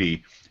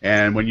MX80,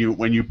 and when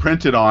you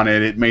printed on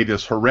it, it made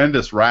this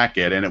horrendous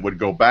racket, and it would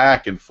go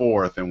back and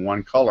forth in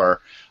one color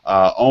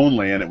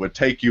only, and it would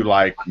take you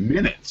like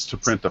minutes to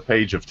print a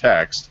page of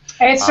text.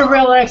 It's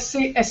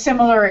a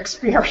similar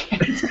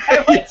experience,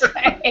 I would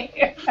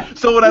say.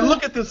 So when I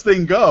look at this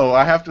thing go,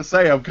 I have to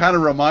say I'm kind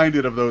of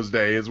reminded of those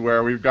days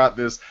where we've got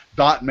this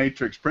dot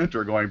matrix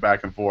printer going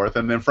back and forth,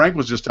 and then Frank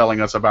was just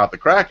telling us about the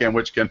Kraken,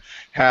 which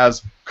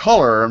has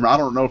color. And I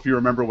don't know if you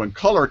remember when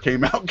color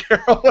came out,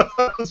 Carol,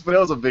 but it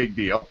was a big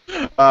deal.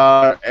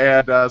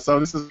 So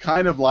this is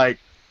kind of like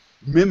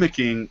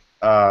mimicking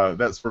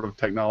that sort of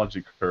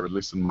technology curve, at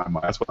least in my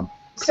mind. That's what I'm.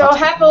 So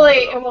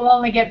happily, it will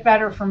only get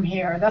better from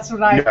here. That's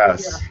what I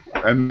Yes,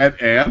 hear.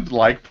 and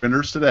like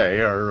printers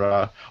today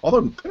are,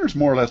 although printers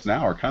more or less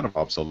now are kind of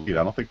obsolete.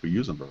 I don't think we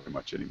use them very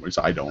much anymore.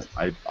 So I don't.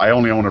 I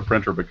only own a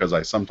printer because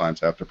I sometimes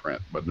have to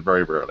print, but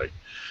very rarely.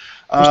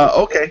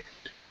 Okay,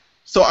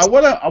 so I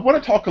want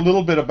to talk a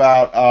little bit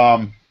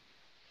about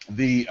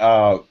the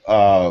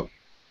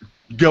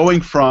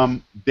going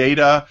from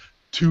data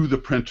to the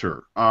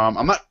printer.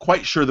 I'm not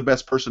quite sure the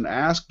best person to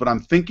ask, but I'm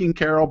thinking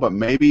Carol, but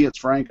maybe it's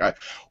Frank.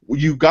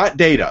 You got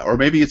data, or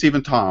maybe it's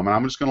even Tom, and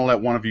I'm just going to let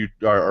one of you,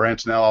 or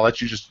Antonella, I'll let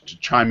you just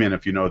chime in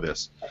if you know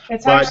this.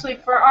 It's actually,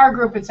 for our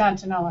group, it's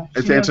Antonella.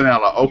 It's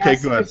Antonella. Okay,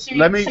 yes,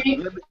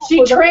 good.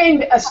 She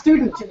trained a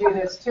student to do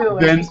this, too,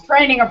 and she's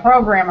training a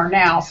programmer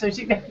now, so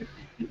she...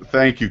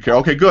 Thank you, Carol.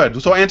 Okay,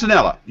 good. So,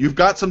 Antonella, you've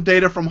got some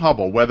data from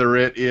Hubble, whether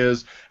it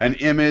is an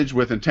image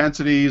with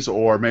intensities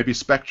or maybe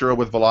spectra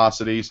with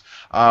velocities.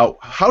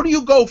 How do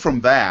you go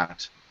from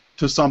that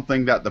to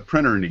something that the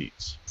printer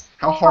needs?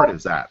 How hard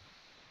is that?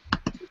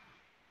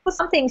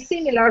 Something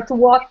similar to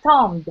what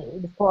Tom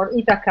did for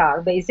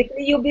Itacar.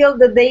 Basically, you build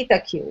the data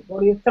cube,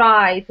 or you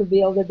try to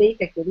build a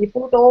data cube. You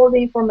put all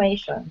the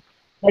information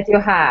that you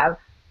have.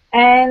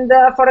 And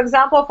for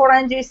example, for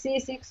NGC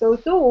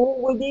 602,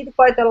 we did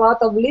quite a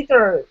lot of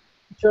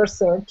literature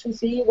search to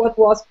see what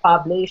was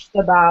published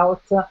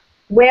about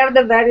where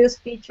the various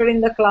features in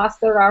the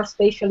cluster are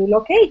spatially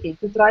located,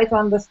 to try to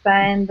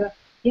understand,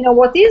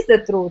 what is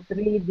the true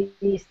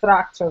 3D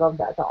structure of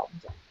that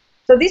object.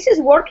 So this is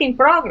work in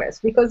progress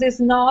because it's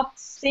not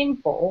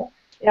simple,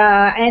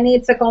 and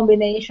it's a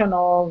combination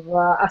of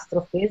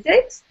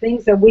astrophysics,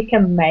 things that we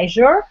can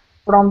measure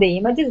from the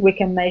images. We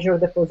can measure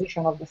the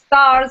position of the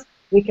stars.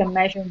 We can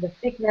measure the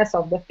thickness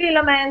of the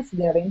filaments,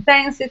 their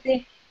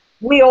intensity.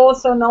 We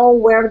also know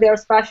where they're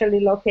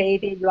spatially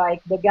located,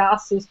 like the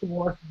gas is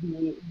towards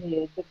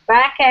the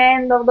back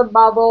end of the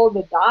bubble,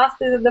 the dust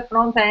is at the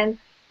front end.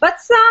 But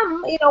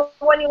some,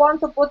 when you want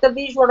to put a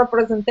visual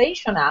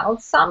representation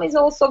out, some is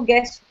also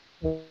guesswork.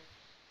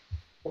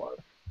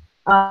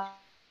 Uh-oh,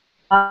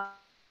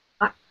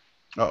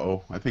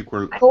 I think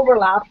we're...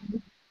 Overlap.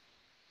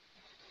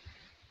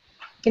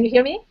 Can you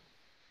hear me?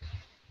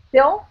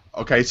 Still?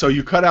 Okay, so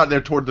you cut out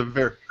there toward the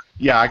very...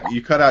 Yeah,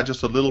 you cut out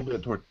just a little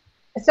bit toward...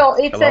 So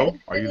it's Hello?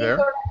 Are you there?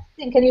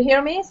 Can you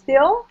hear me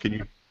still? Can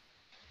you...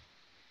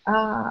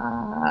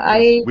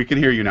 Yes, we can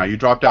hear you now. You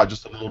dropped out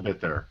just a little bit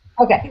there.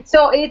 Okay,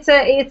 so it's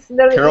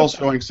Carol's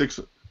showing 6...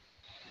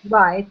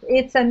 Right,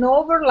 it's an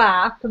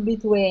overlap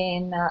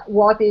between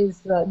what is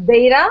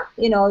data,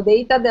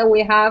 data that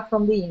we have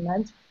from the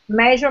image,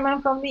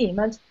 measurement from the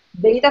image,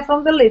 data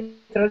from the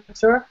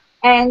literature,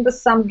 and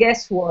some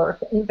guesswork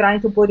in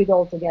trying to put it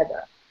all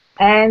together.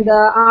 And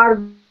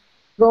our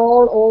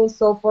goal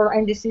also for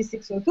NGC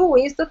 602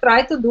 is to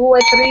try to do a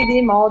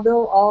 3D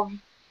model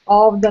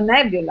of the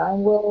nebula,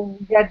 and we'll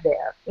get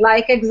there,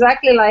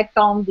 exactly like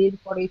Tom did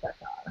for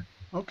Itacar.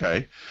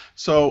 Okay,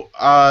 so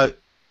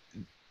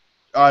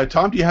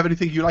Tom, do you have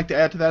anything you'd like to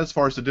add to that as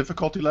far as the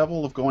difficulty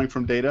level of going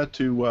from data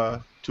to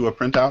a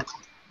printout?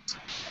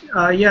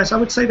 Yes, I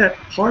would say that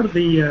part of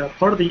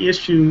the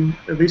issue,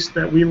 at least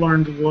that we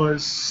learned,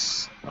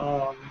 was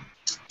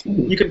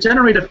you can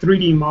generate a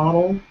 3D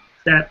model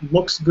that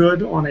looks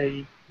good on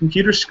a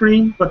computer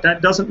screen, but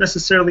that doesn't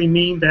necessarily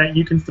mean that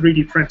you can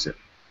 3D print it.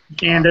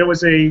 And there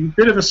was a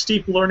bit of a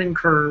steep learning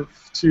curve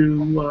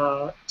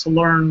to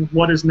learn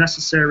what is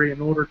necessary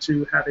in order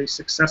to have a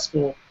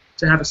successful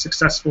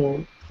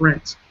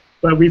print.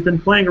 But we've been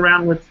playing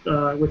around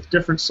with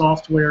different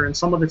software, and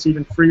some of it's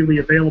even freely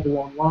available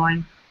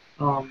online.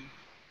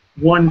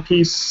 One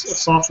piece of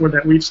software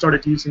that we've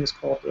started using is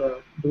called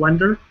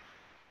Blender,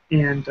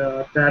 and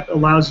that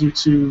allows you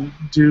to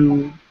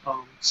do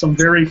some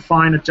very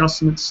fine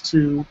adjustments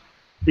to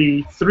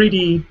the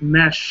 3D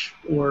mesh,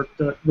 or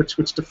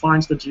which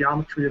defines the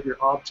geometry of your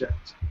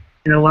object.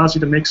 And it allows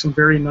you to make some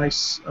very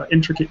nice,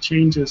 intricate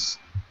changes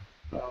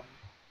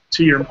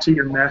to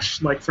your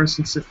mesh. Like, for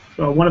instance, if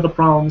one of the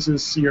problems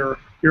is your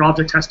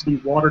object has to be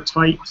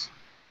watertight,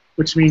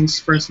 which means,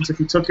 for instance, if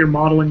you took your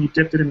model and you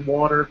dipped it in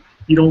water,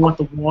 you don't want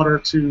the water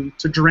to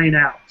drain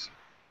out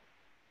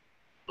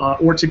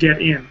or to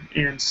get in,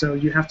 and so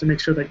you have to make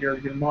sure that your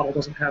model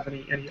doesn't have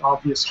any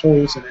obvious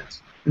holes in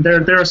it. And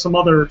there are some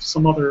other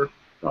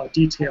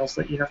details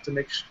that you have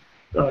to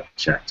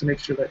check to make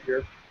sure that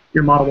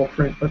your model will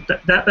print. But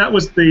that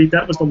was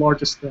the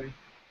largest thing.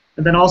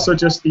 And then also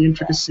just the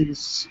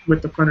intricacies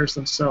with the printers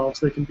themselves.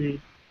 They can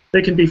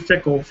be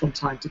fickle from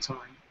time to time.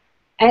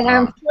 And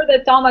I'm sure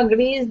that Tom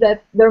agrees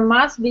that there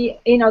must be,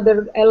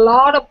 there a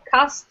lot of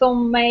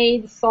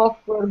custom-made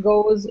software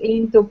goes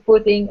into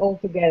putting all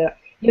together.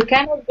 You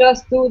cannot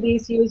just do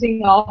this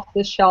using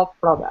off-the-shelf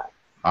products.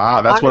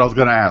 That's what I was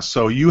going to ask.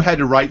 So you had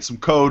to write some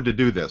code to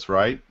do this,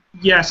 right?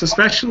 Yes,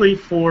 especially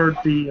for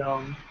the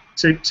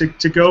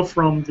to go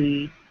from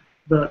the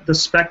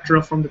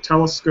spectra from the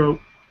telescope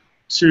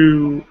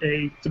to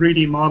a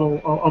 3D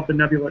model of the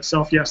nebula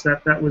itself. Yes,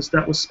 that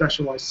was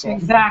specialized software.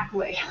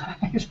 Exactly.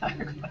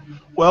 Exactly.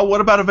 Well, what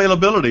about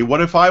availability?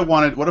 What if I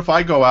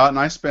go out and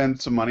I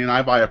spend some money and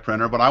I buy a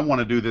printer, but I want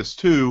to do this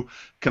too?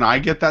 Can I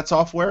get that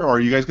software, or are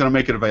you guys going to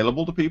make it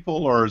available to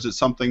people, or is it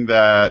something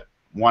that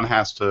one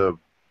has to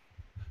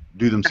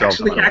do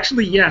themselves?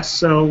 Actually, yes.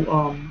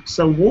 So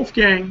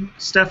Wolfgang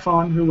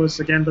Stefan, who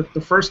was again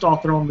the first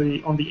author on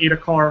the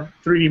Itacar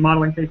 3D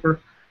modeling paper,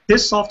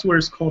 his software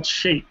is called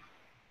Shape.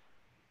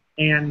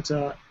 And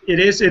it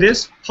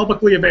is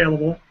publicly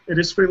available. It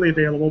is freely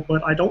available,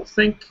 but I don't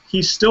think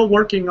he's still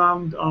working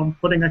on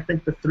putting, I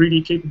think, the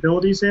 3D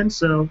capabilities in.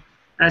 So,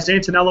 as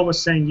Antonella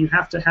was saying, you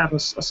have to have a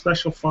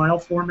special file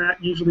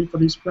format usually for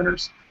these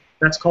printers.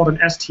 That's called an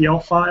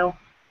STL file.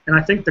 And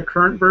I think the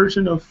current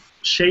version of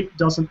Shape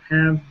doesn't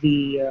have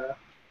the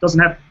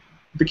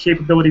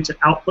capability to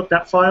output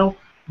that file.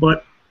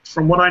 But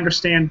from what I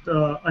understand,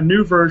 a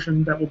new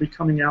version that will be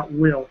coming out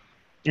will.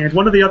 And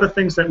one of the other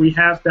things that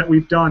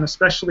we've done,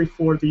 especially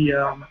for the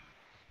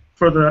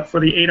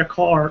Ada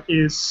car,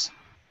 is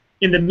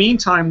in the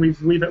meantime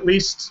we've at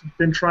least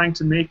been trying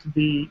to make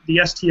the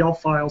STL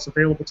files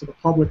available to the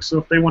public. So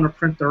if they want to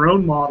print their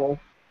own model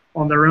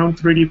on their own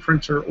 3D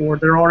printer, or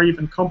there are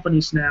even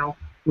companies now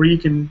where you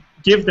can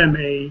give them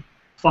a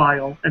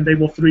file and they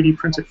will 3D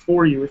print it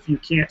for you if you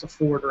can't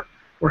afford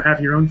or have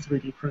your own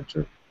 3D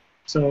printer.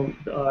 So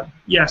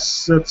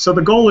yes, so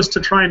the goal is to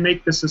try and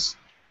make this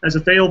as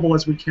available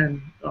as we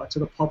can to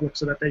the public,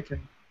 so that they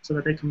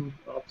can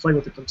play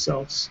with it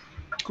themselves.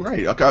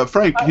 Great. Okay,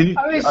 Frank, can you?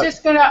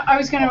 I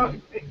was gonna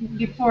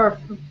before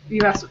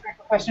you asked Frank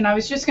a question, I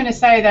was just gonna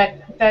say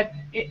that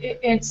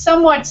it's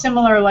somewhat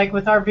similar, like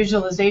with our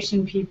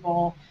visualization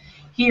people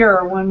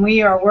here, when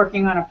we are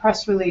working on a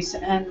press release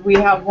and we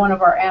have one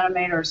of our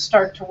animators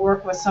start to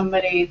work with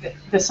somebody.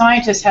 The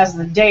scientist has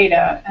the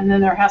data, and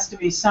then there has to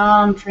be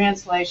some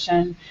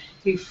translation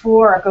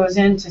before it goes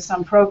into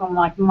some program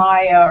like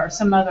Maya or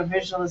some other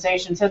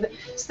visualization. So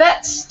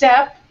that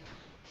step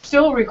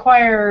still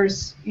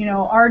requires,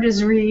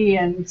 artistry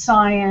and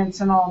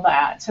science and all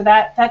that. So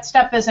that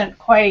step isn't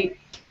quite,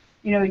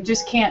 you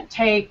just can't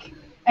take,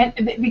 and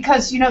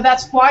because,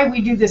 that's why we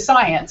do the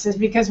science, is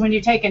because when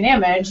you take an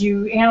image,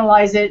 you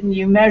analyze it and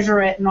you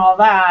measure it and all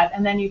that,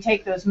 and then you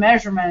take those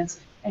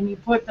measurements and you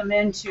put them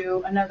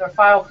into another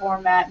file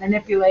format,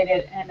 manipulate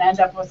it, and end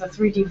up with a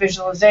 3D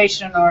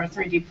visualization or a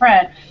 3D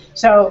print.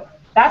 So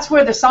that's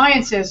where the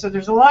science is. So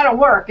there's a lot of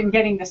work in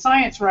getting the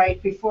science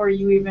right before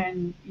you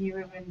even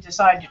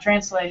decide to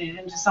translate it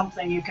into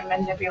something you can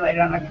manipulate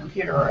on a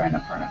computer or in a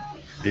printer.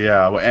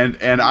 Yeah,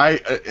 and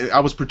I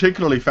was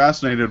particularly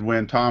fascinated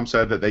when Tom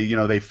said that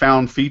they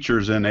found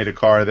features in Ada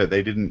car that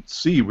they didn't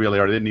see really,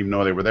 or they didn't even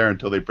know they were there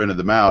until they printed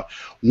them out.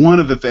 One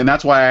of the and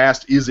that's why I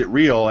asked, is it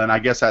real? And I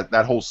guess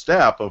that whole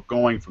step of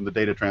going from the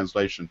data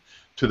translation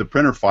to the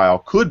printer file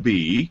could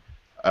be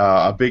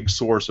a big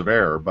source of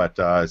error. But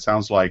it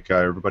sounds like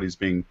everybody's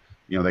being,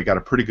 they got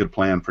a pretty good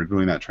plan for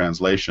doing that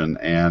translation.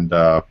 And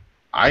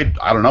I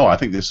don't know. I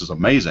think this is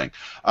amazing.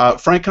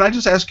 Frank, can I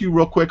just ask you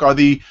real quick? Are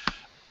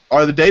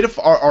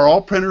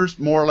all printers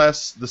more or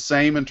less the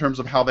same in terms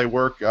of how they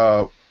work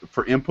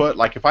for input?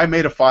 Like if I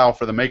made a file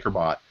for the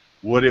MakerBot,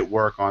 would it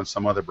work on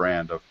some other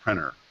brand of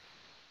printer?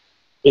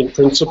 In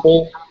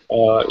principle,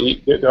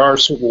 there are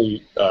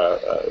certainly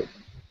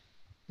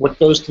what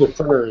goes to the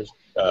printer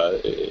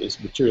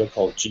is material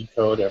called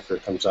G-code after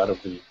it comes out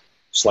of the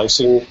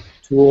slicing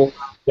tool.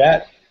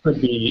 That could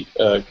be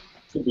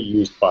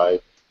used by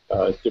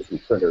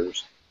different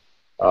printers.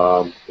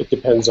 It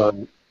depends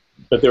on.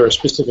 But there are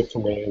specific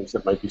commands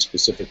that might be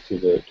specific to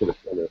the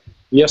printer.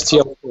 The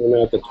STL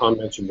format that Tom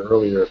mentioned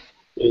earlier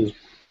is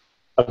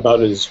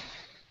about as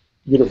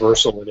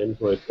universal an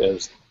input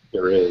as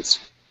there is.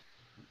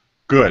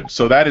 Good.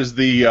 So that is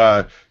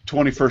the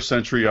 21st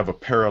century of a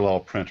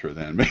parallel printer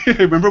then.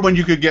 Remember when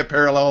you could get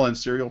parallel and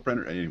serial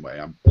printer?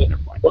 Anyway, never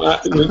mind. Well,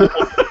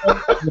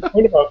 the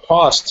point about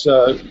costs,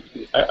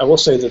 I will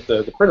say that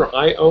the printer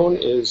I own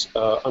is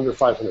under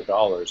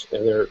 $500,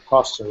 and their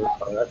costs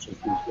are actually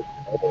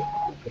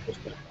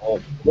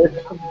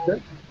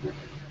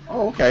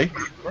Oh, okay,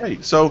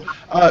 great. So,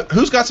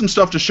 who's got some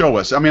stuff to show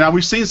us? I mean,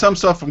 we've seen some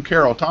stuff from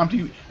Carol. Tom,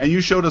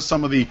 you showed us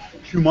some of the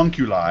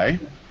homunculi,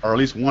 or at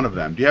least one of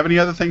them. Do you have any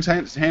other things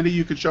handy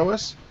you could show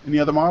us? Any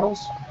other models?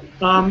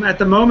 At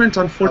the moment,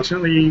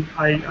 unfortunately,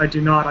 I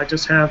do not. I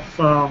just have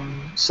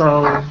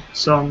some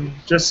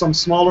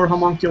smaller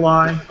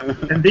homunculi,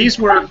 and these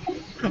were done.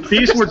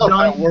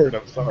 That word,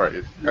 I'm sorry,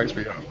 it cracks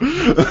me up.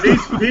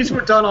 These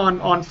were done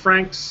on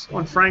Frank's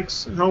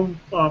home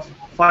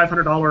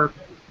 $500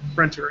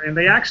 printer, and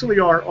they actually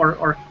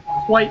are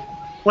quite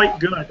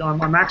good.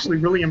 I'm actually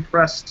really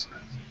impressed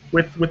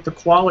with the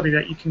quality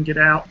that you can get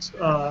out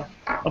of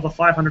a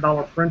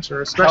 $500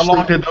 printer. Especially. How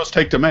long did those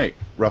take to make,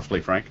 roughly,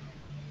 Frank?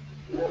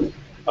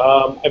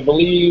 I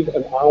believe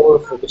an hour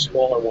for the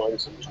smaller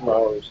ones and 2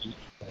 hours each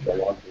for the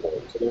larger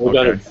ones. So we've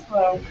done it.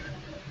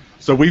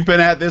 So we've been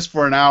at this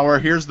for an hour.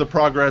 Here's the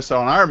progress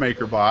on our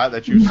MakerBot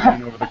that you've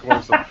seen over the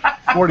course of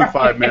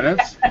 45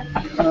 minutes.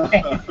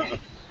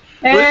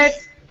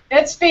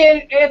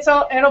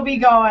 It'll be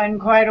going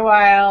quite a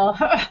while.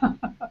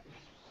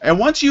 And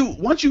once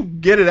you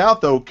get it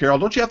out, though, Carol,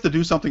 don't you have to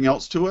do something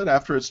else to it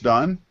after it's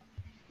done? Do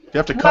you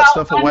have to cut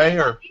stuff away,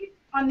 or?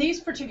 On these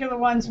particular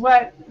ones,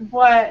 so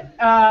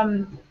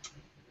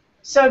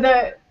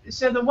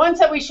the ones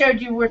that we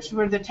showed you, which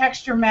were the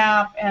texture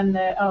map and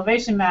the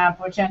elevation map,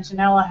 which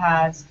Antonella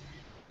has,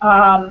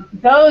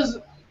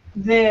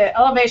 the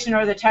elevation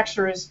or the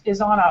texture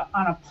is on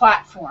a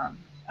platform,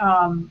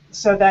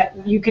 so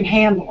that you can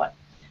handle it.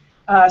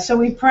 So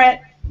we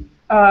print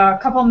a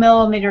couple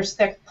millimeters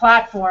thick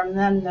platform,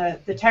 and then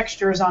the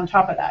texture is on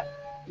top of that.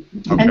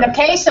 Okay. In the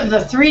case of the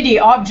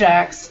 3D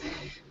objects,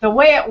 the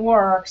way it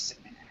works,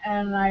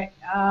 and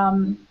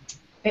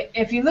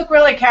if you look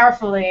really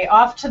carefully,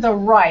 off to the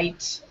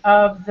right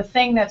of the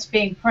thing that's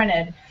being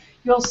printed,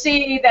 you'll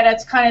see that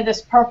it's kind of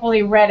this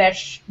purpley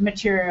reddish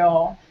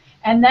material.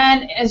 And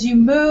then as you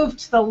move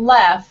to the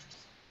left,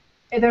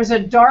 there's a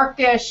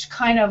darkish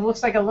kind of,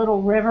 looks like a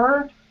little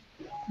river.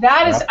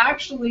 That is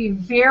actually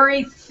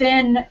very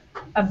thin,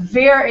 a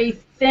very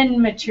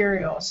thin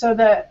material. So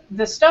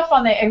the stuff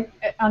on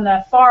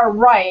the far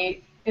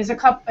right is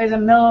a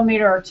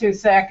millimeter or two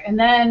thick, and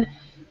then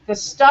the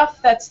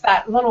stuff that's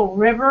that little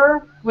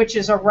river, which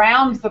is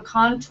around the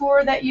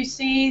contour that you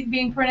see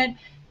being printed,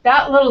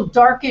 that little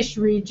darkish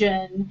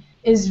region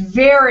is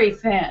very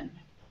thin.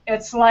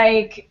 It's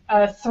like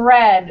a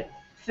thread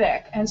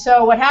thick. And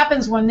so what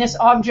happens when this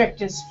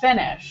object is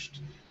finished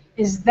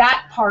is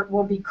that part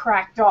will be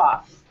cracked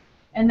off.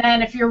 And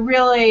then if you're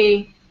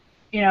really,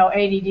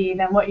 ADD,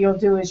 then what you'll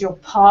do is you'll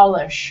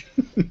polish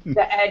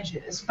the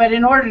edges. But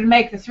in order to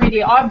make the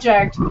 3D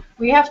object,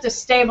 we have to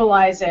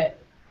stabilize it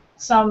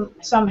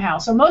somehow.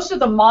 So most of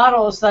the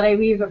models that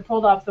I've either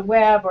pulled off the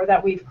web or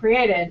that we've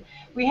created,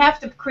 we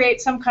have to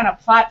create some kind of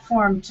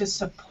platform to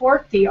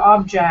support the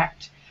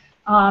object,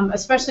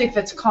 especially if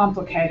it's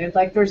complicated.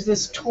 Like there's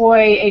this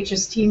toy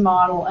HST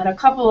model, and a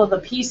couple of the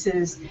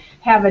pieces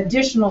have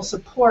additional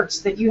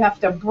supports that you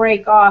have to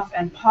break off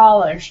and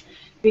polish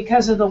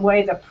because of the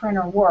way the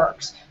printer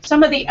works.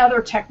 Some of the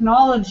other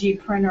technology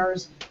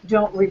printers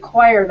don't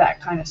require that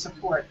kind of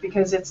support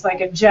because it's like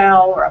a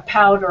gel or a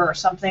powder or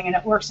something, and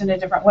it works in a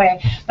different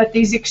way. But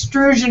these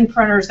extrusion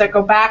printers that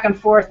go back and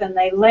forth and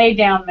they lay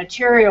down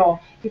material,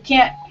 you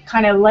can't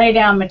kind of lay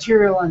down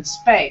material in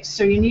space.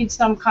 So you need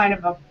some kind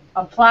of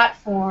a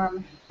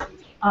platform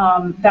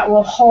that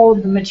will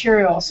hold the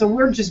material. So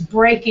we're just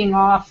breaking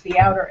off the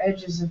outer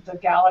edges of the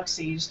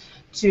galaxies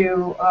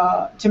to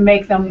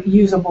make them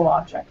usable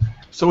objects.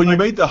 So when you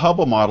made the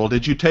Hubble model,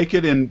 did you take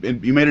it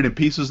and you made it in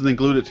pieces and then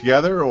glued it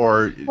together,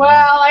 or?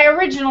 Well, I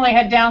originally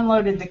had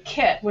downloaded the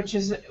kit, which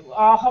is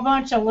a whole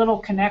bunch of little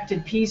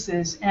connected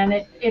pieces, and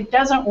it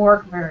doesn't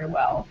work very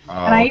well. Oh,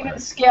 and I even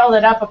scaled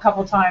it up a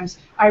couple times.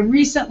 I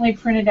recently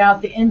printed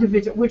out the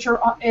individual, which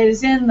it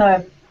is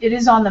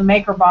on the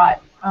MakerBot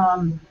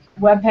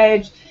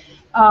webpage.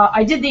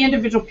 I did the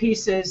individual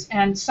pieces,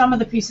 and some of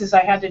the pieces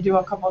I had to do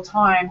a couple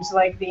times,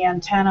 like the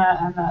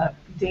antenna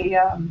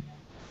and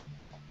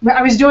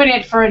I was doing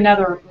it for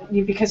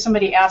because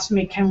somebody asked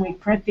me, can we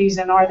print these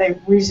and are they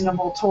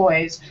reasonable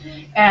toys?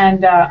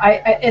 And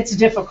it's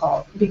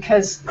difficult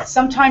because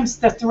sometimes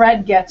the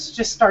thread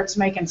just starts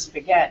making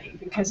spaghetti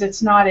because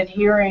it's not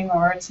adhering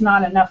or it's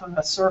not enough of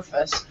a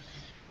surface.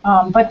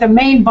 But the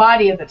main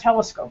body of the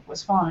telescope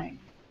was fine.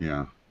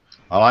 Yeah.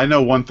 Well, I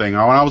know one thing.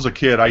 When I was a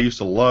kid, I used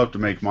to love to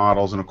make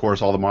models, and of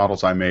course, all the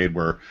models I made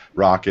were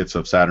rockets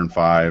of Saturn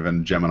V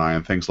and Gemini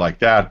and things like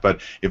that.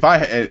 But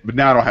but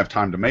now I don't have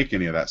time to make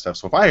any of that stuff.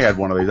 So if I had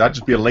one of these, I'd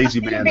just be a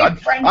lazy man.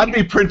 I'd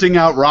be printing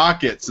out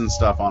rockets and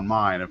stuff on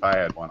mine if I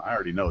had one. I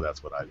already know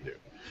that's what I'd do.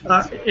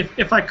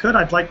 If I could,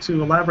 I'd like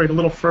to elaborate a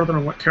little further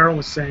on what Carol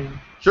was saying.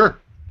 Sure.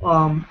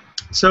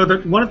 So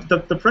one of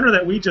the printer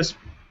that we just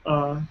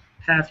got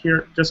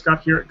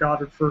here at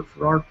Goddard for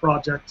our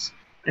projects,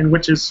 and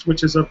which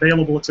is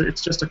available.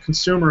 It's just a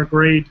consumer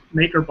grade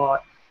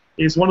MakerBot.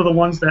 Is one of the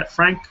ones that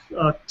Frank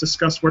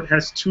discussed, where it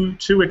has two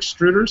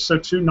extruders, so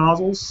two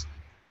nozzles.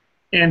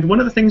 And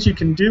one of the things you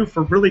can do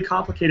for really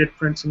complicated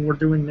prints, and we're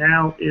doing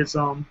now, is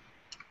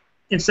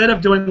instead of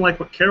doing like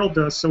what Carol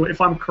does. So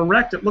if I'm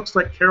correct, it looks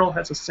like Carol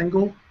has a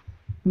single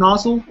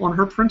nozzle on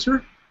her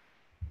printer,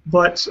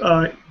 but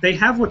they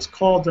have what's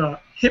called a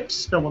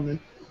HIPS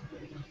filament,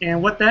 and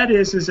what that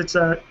is it's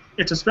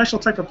a special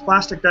type of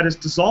plastic that is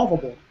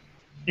dissolvable.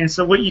 And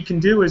so what you can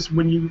do is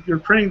when you're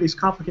printing these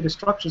complicated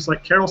structures,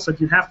 like Carol said,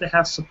 you have to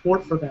have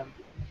support for them.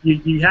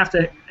 You have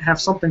to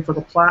have something for the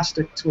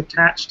plastic to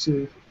attach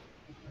to.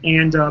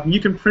 And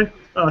you can print,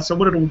 so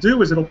what it'll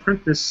do is it'll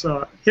print this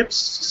HIPS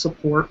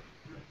support,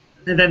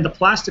 and then the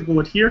plastic will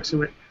adhere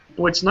to it.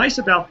 What's nice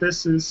about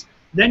this is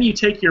then you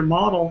take your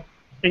model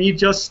and you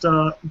just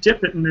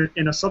dip it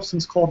in a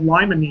substance called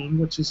limonene,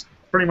 which is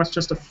pretty much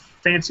just a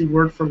fancy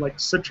word for like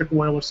citric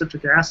oil or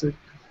citric acid.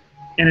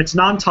 And it's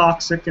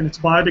non-toxic and it's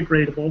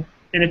biodegradable,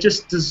 and it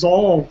just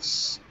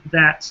dissolves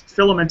that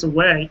filament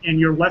away,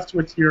 and you're left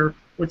with your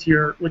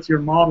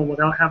model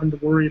without having to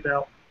worry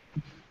about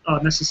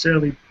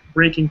necessarily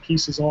breaking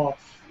pieces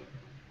off.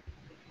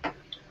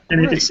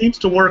 And it seems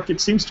to work. It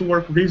seems to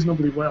work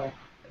reasonably well.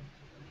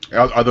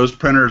 Are those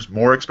printers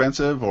more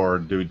expensive, or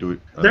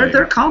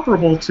they're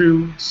comparable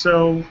to?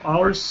 So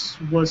ours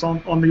was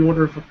on the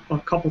order of a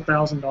couple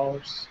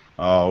 $1,000s.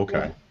 Oh,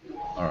 okay.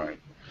 All right.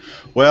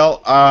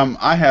 Well,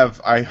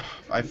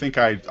 I think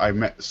I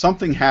met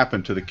something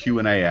happened to the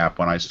Q&A app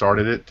when I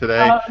started it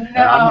today. Oh,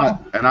 no.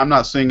 And I'm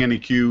not seeing any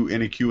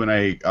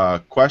Q&A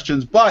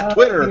questions, but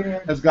Twitter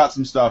dear. has got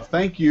some stuff.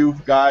 Thank you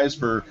guys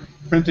for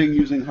printing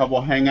using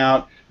Hubble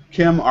Hangout.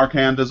 Kim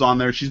Arkanda's on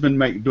there. She's been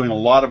doing a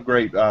lot of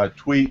great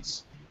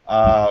tweets.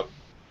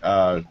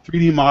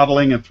 3D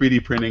modeling and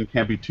 3D printing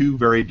can be two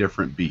very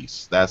different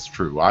beasts. That's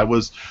true.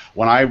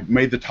 When I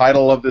made the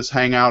title of this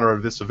hangout or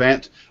of this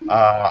event,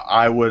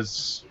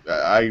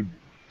 I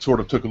sort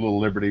of took a little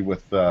liberty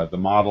with the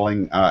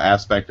modeling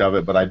aspect of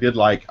it, but I did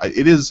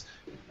it is,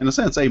 in a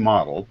sense, a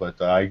model,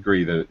 but I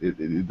agree that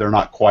they're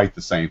not quite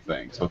the same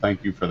thing. So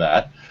thank you for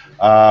that.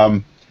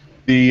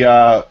 The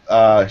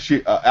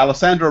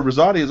Alessandra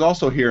Rosati is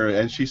also here,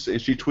 and she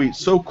tweets,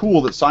 "So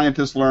cool that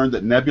scientists learned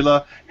that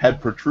nebula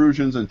had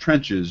protrusions and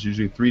trenches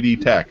using 3D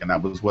tech," and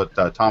that was what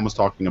Tom was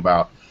talking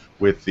about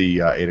with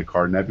the Eta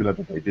Card Nebula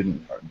that they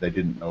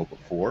didn't know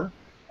before,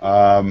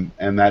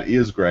 and that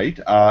is great.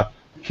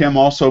 Kim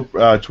also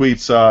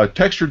tweets,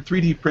 "Textured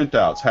 3D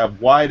printouts have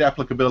wide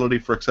applicability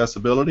for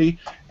accessibility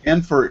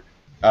and for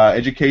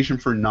education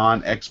for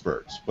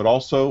non-experts, but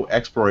also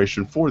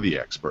exploration for the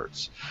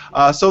experts."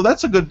 So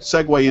that's a good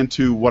segue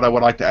into what I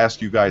would like to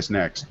ask you guys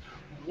next.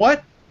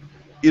 What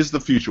is the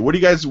future? What are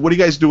you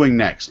guys doing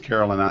next,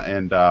 Carol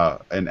and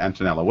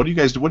Antonella? What do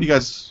you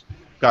guys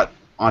got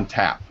on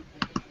tap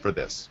for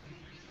this?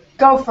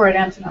 Go for it,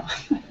 Antonella.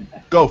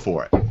 Go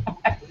for it.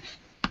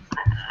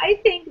 I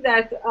think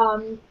that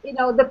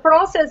the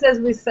process, as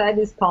we said,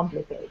 is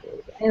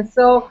complicated, and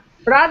so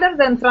rather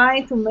than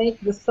trying to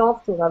make the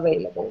software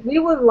available, we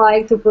would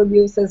like to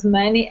produce as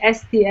many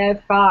STL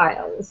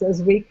files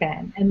as we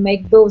can and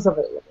make those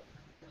available.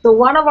 So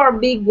one of our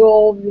big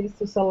goals is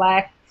to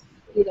select,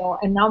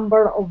 a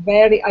number of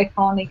very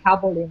iconic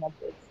Hubble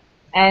images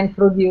and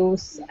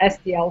produce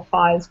STL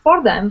files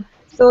for them,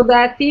 so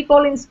that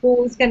people in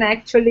schools can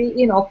actually,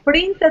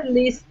 print at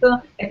least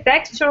a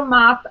texture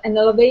map, an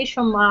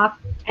elevation map,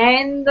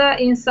 and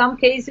in some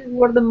cases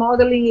where the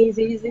modeling is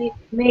easy,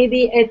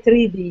 maybe a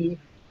 3D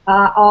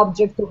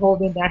object to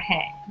hold in their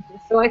hand.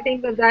 So I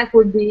think that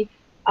would be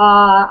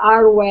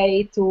our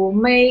way to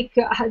make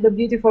the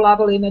beautiful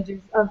Hubble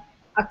images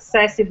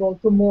accessible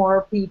to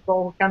more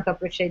people who can't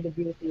appreciate the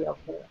beauty of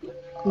it.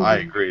 I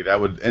agree. That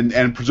would,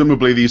 and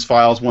presumably these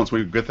files, once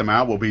we get them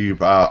out, will be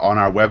on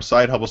our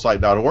website,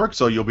 hubblesite.org,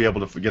 so you'll be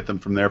able to get them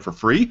from there for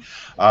free,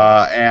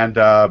 and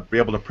be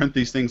able to print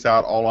these things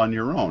out all on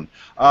your own.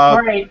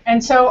 Right,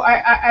 and so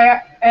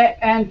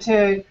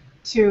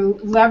to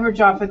leverage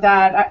off of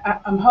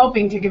that, I'm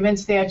hoping to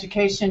convince the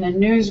education and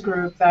news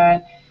group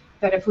that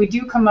if we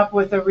do come up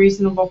with a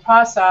reasonable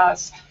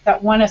process,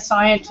 that when a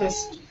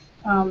scientist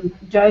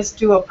does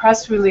do a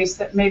press release,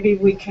 that maybe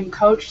we can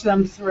coach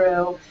them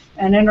through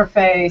an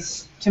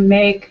interface to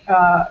make,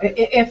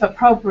 if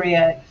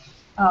appropriate,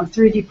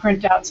 3D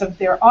printouts of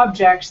their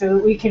objects, so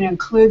that we can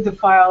include the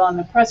file on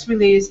the press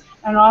release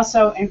and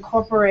also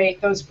incorporate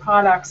those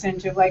products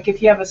into, like,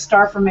 if you have a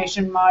star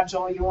formation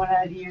module, you want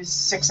to use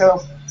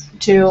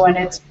 602 and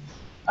its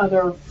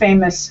other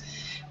famous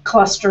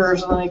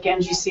clusters like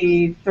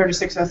NGC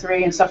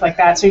 3603 and stuff like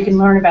that, so you can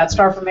learn about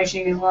star formation,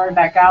 you can learn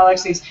about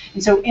galaxies,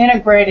 and so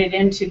integrate it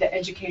into the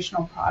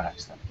educational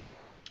products.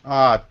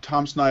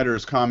 Tom Snyder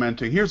is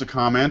commenting. Here's a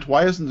comment.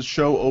 Why isn't the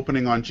show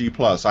opening on G+?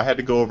 I had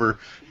to go over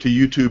to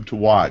YouTube to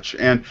watch.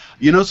 And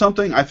you know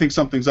something? I think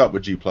something's up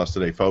with G+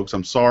 today, folks.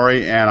 I'm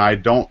sorry, and I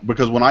don't,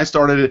 because when I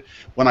started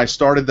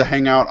the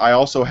Hangout, I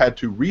also had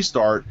to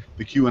restart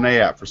the Q&A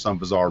app for some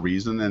bizarre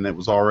reason, and it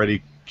was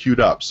already queued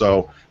up.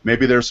 So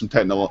maybe there's some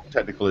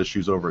technical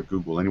issues over at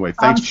Google. Anyway,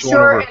 thanks for going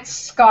over. I'm sure it's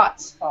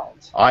Scott's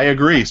fault. I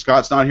agree.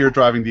 Scott's not here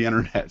driving the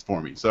internet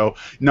for me. So,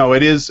 no,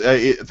 it is.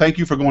 Thank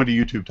you for going to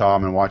YouTube,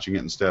 Tom, and watching it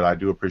instead. I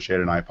do appreciate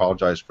it, and I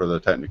apologize for the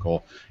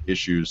technical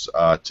issues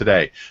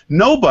today.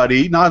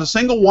 Nobody, not a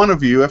single one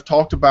of you, have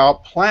talked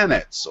about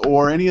planets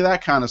or any of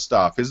that kind of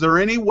stuff. Is there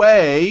any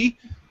way?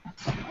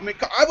 I mean,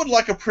 I would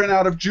like a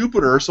printout of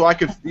Jupiter so I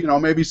could,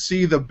 maybe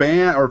see the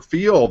band or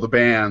feel the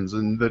bands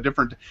and the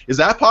different. Is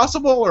that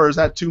possible, or is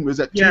that too?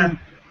 Is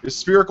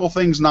spherical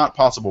things not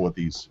possible with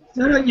these?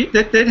 No,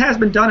 that has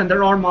been done, and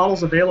there are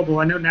models available.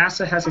 I know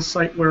NASA has a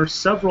site where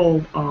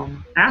several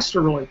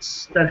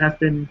asteroids that have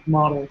been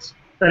modeled,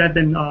 that have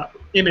been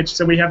imaged.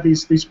 So we have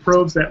these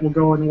probes that will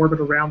go and orbit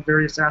around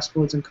various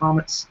asteroids and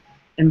comets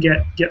and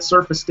get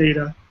surface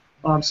data.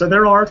 So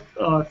there are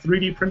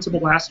 3D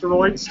printable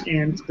asteroids,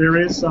 and there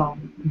is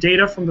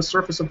data from the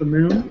surface of the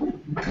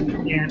moon.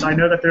 And I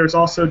know that there's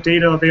also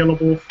data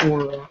available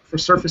for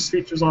surface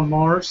features on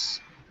Mars.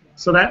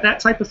 So that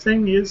type of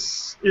thing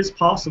is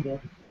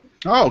possible.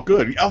 Oh,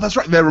 good. Oh, that's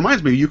right. That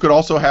reminds me. You could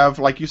also have,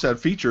 like you said,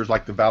 features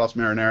like the Valles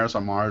Marineris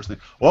on Mars.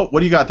 Well, what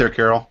do you got there,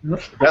 Carol?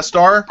 Death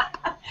Star?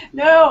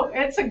 No,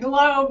 it's a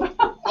globe.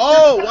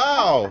 Oh,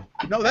 wow.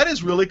 No, that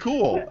is really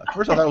cool.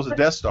 First I thought it was a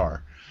Death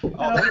Star.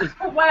 Oh,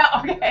 well,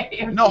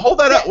 okay. No, hold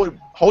that up.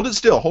 Hold it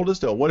still. Hold it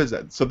still. What is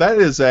that? So that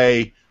is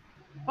a...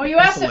 Well, you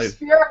asked if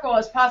spherical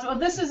is possible.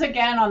 This is,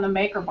 again, on the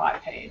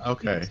MakerBot page.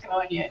 Okay.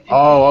 Okay. It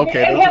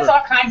has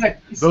all kinds of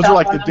stuff. Those are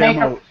like on the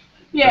demo.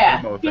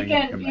 Yeah,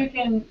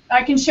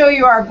 I can show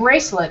you our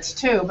bracelets,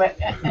 too, but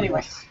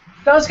anyway.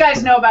 Those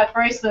guys know about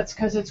bracelets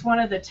because it's one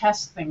of the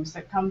test things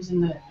that comes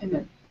in the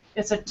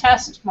it's a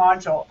test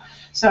module.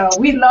 So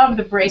we love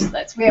the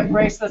bracelets. We have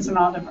bracelets in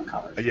all different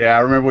colors. Yeah,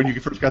 I remember when you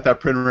first got that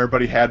printer,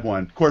 everybody had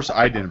one. Of course,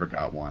 I never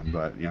got one,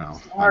 but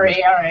All right.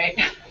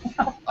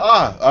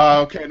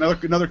 Okay.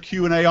 Another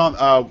Q&A on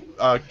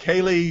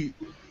Kaylee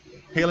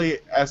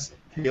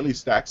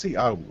Staxi.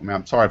 Oh,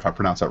 I'm sorry if I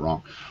pronounced that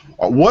wrong.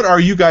 What are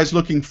you guys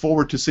looking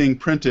forward to seeing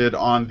printed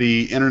on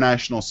the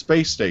International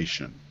Space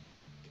Station?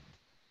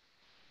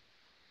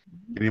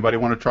 Anybody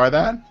want to try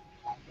that?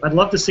 I'd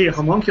love to see a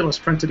homunculus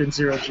printed in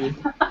 0G.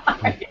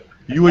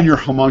 You and your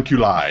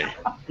homunculi.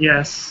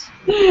 Yes.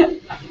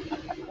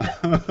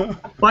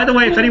 By the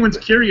way, if anyone's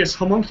curious,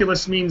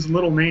 homunculus means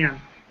little man.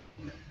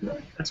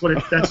 That's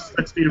what that's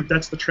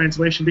the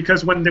translation.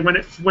 Because when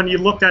you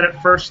looked at it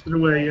first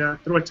through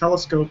a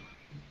telescope,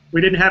 we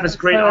didn't have as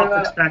great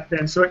optics back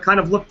then, so it kind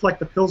of looked like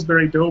the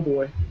Pillsbury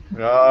Doughboy.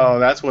 Oh,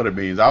 that's what it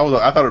means. I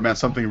thought it meant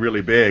something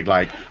really big,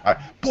 like,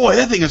 boy,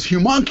 that thing is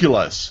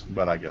homunculus,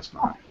 but I guess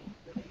not.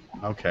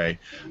 Okay.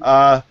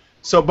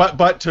 So, but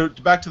back to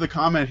the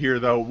comment here,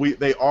 though,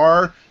 they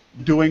are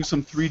doing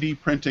some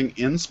 3D printing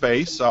in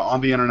space on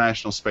the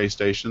International Space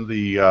Station.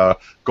 The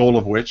goal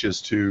of which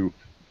is to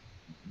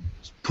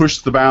push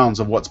the bounds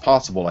of what's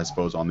possible, I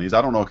suppose, on these.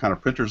 I don't know what kind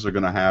of printers they're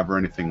going to have or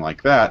anything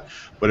like that,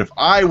 but if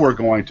I were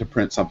going to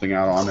print something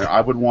out on there, I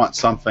would want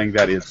something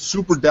that is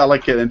super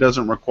delicate and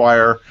doesn't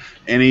require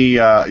any,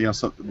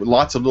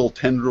 lots of little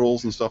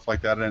tendrils and stuff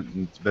like that,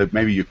 and that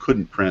maybe you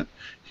couldn't print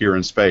here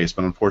in space.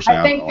 But unfortunately,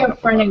 I think they're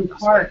printing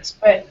parts,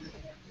 but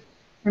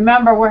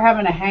remember, we're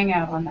having a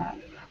hangout on that.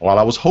 Well,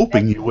 I was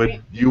hoping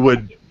you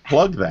would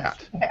plug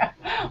that. Yeah,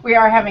 we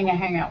are having a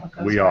hangout with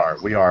those We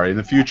guys. are. In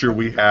the future,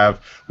 we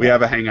have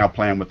a hangout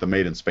plan with the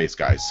Made in Space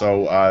guys.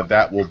 So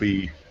that will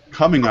be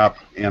coming up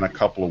in a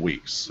couple of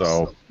weeks.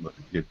 So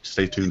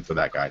stay tuned for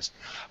that, guys.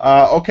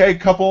 Okay,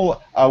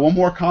 one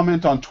more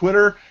comment on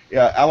Twitter.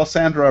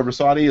 Alessandra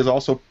Rosati is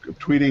also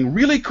tweeting,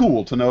 really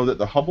cool to know that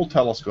the Hubble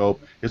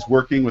telescope is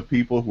working with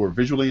people who are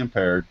visually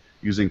impaired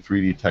using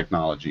 3D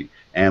technology.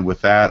 And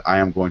with that, I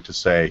am going to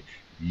say,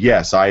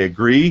 yes, I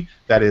agree.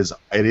 It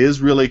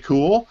is really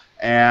cool,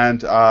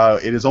 and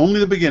it is only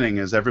the beginning,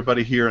 as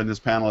everybody here in this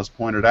panel has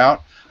pointed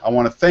out. I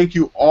want to thank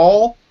you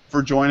all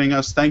for joining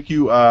us. Thank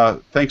you.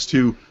 Thanks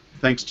to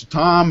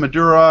Tom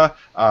Madura,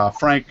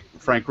 Frank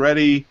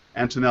Reddy,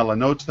 Antonella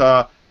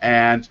Nota,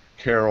 and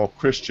Carol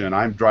Christian.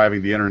 I'm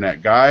driving the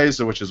internet,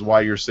 guys, which is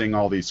why you're seeing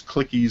all these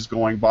clickies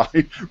going by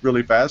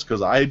really fast,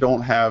 because I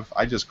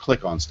just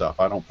click on stuff.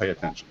 I don't pay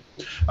attention.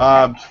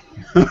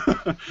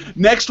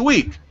 Next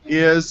week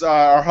is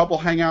our Hubble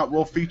Hangout.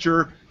 Will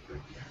feature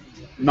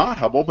not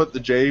Hubble, but the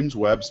James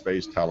Webb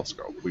Space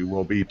Telescope. We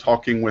will be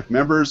talking with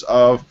members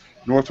of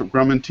Northrop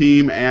Grumman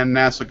team and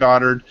NASA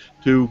Goddard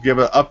to give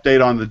an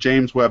update on the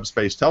James Webb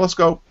Space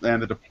Telescope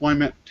and the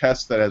deployment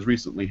test that has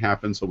recently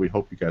happened, so we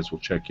hope you guys will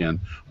check in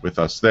with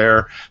us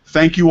there.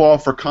 Thank you all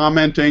for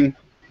commenting,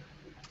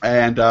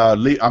 and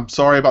I'm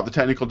sorry about the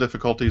technical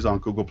difficulties on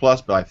Google+,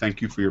 but I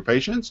thank you for your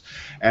patience.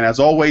 And as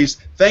always,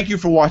 thank you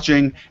for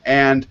watching,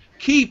 and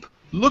keep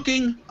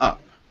looking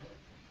up.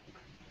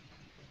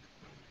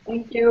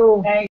 Thank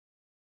you.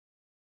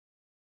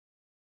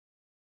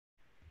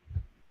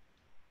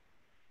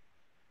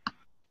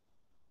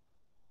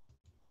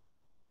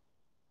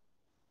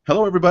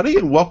 Hello, everybody,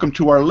 and welcome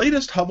to our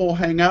latest Hubble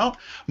Hangout.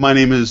 My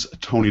name is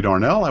Tony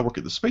Darnell. I work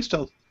at the Space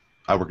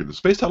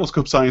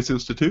Telescope Science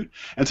Institute,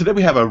 and today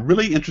we have a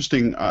really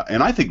interesting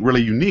and I think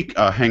really unique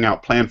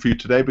hangout planned for you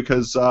today,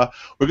 because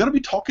we're going to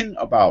be talking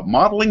about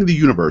modeling the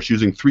universe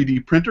using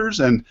 3D printers,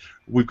 and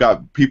we've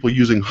got people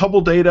using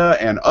Hubble data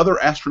and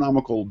other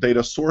astronomical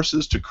data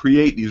sources to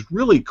create these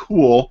really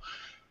cool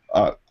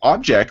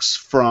objects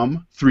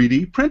from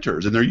 3D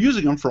printers, and they're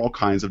using them for all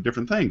kinds of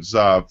different things.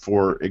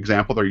 For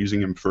example, they're using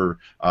them for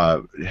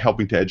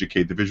helping to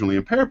educate the visually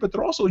impaired, but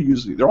they're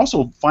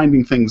also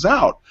finding things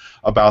out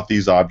about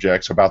these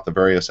objects, about the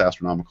various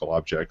astronomical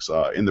objects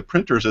in the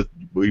printers that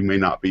we may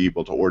not be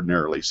able to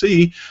ordinarily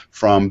see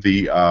from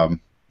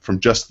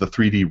just the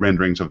 3D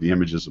renderings of the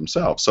images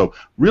themselves. So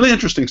really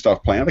interesting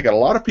stuff planned. I got a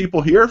lot of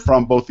people here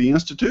from both the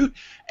Institute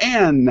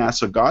and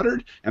NASA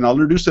Goddard, and I'll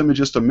introduce them in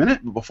just a minute.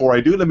 But before I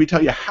do, let me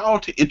tell you how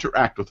to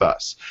interact with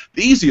us.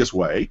 The easiest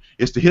way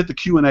is to hit the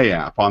Q&A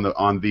app on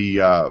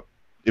the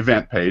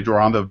event page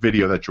or on the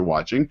video that you're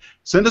watching.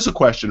 Send us a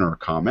question or a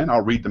comment. I'll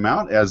read them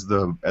out as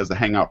the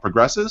Hangout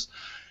progresses.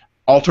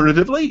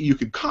 Alternatively, you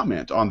can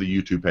comment on the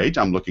YouTube page.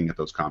 I'm looking at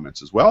those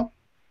comments as well.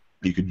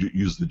 You could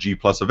use the G+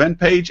 event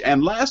page,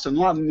 and last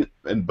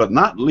but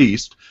not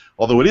least,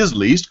 although it is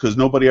least because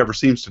nobody ever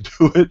seems to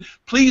do it,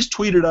 please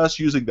tweet at us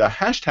using the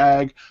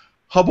hashtag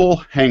Hubble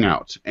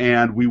Hangout,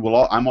 and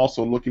I'm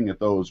also looking at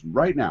those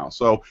right now.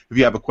 So if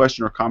you have a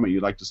question or comment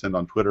you'd like to send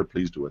on Twitter,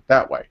 please do it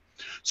that way.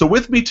 So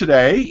with me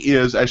today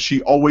is, as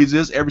she always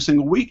is every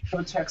single week,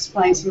 To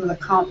explain some of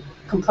the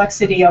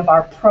complexity of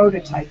our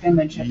prototype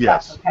image, if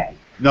that's okay.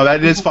 No,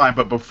 that is fine.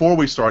 But before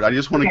we start, I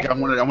just want to I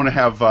want to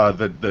have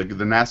the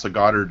NASA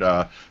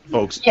Goddard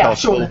folks tell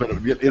us a little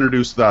bit,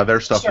 introduce their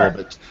stuff a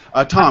little bit.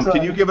 Tom, Absolutely.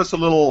 can you give us a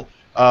little?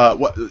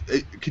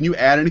 Can you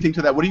add anything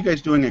to that? What are you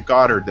guys doing at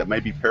Goddard that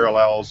maybe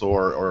parallels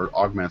or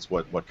augments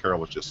what Carol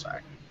was just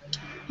saying?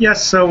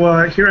 Yes.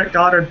 So here at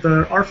Goddard,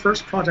 our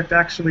first project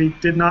actually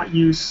did not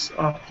use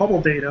Hubble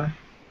data.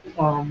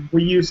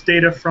 We used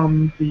data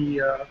from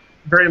the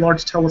Very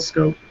Large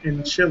Telescope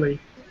in Chile.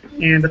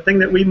 And the thing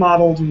that we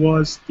modeled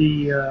was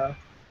the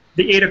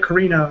Eta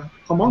Carina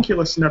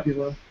homunculus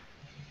nebula,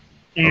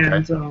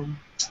 and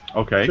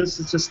this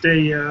is just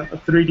a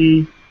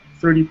 3D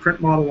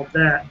print model of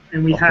that,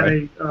 and we had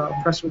a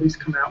press release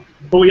come out.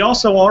 But we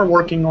also are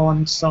working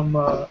on some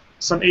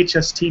some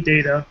HST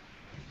data,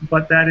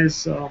 but that is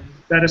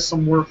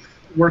some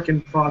work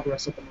in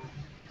progress at the moment.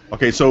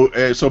 Okay,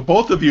 so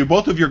both of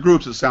your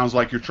groups, it sounds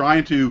like you're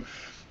trying to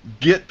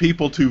get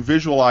people to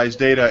visualize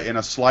data in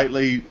a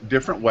slightly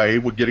different way.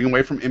 We're getting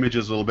away from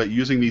images a little bit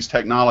using these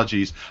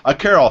technologies.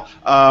 Carol,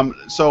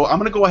 so I'm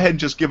going to go ahead and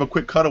just give a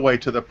quick cutaway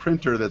to the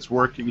printer that's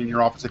working in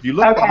your office. If you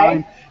look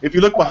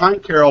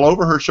behind Carol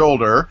over her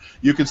shoulder,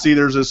 you can see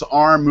there's this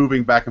arm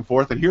moving back and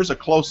forth, and here's a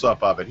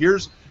close-up of it.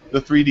 Here's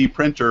the 3D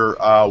printer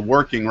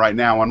working right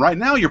now, and right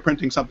now you're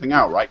printing something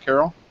out, right,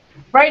 Carol?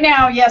 Right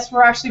now, yes,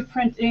 we're actually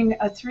printing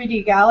a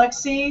 3D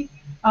galaxy,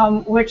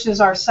 which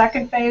is our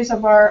second phase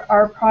of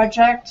our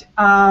project,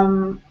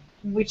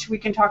 which we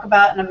can talk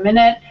about in a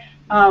minute.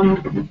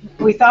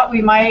 We thought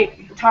we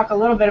might talk a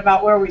little bit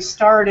about where we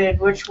started,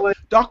 which was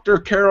Dr.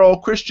 Carol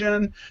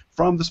Christian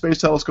from the Space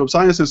Telescope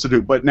Science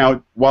Institute. But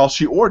now, while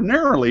she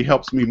ordinarily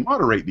helps me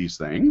moderate these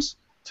things,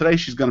 today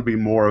she's going to be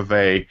more of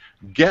a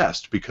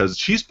guest because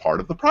she's part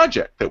of the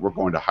project that we're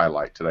going to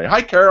highlight today.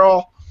 Hi,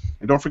 Carol.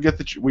 And don't forget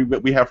that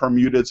we have her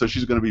muted, so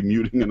she's going to be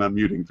muting and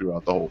unmuting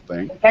throughout the whole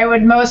thing. They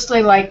would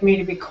mostly like me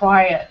to be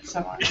quiet.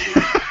 So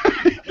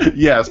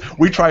yes,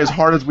 we try as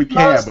hard as we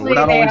can, but we're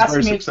not always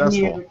very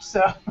successful. Mute,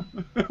 so.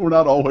 We're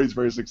not always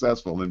very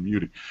successful in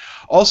muting.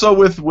 Also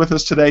with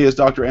us today is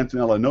Dr.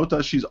 Antonella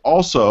Nota. She's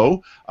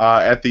also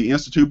at the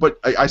Institute, but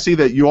I see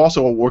that you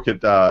also work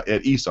at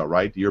ESA,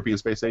 right? The European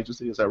Space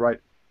Agency, is that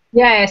right?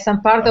 Yes, I'm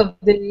part of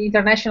the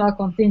international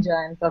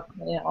contingent of,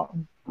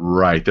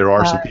 Right, there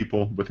are some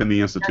people within the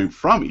Institute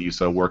from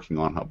ESA working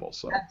on Hubble,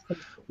 so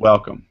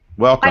welcome.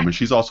 Welcome, and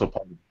she's also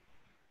part of...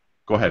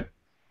 Go ahead.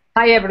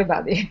 Hi,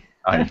 everybody.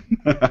 Hi.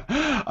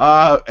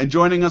 And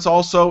joining us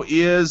also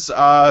is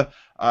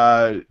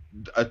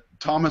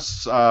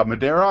Thomas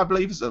Madeira, I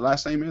believe is the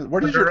last name is.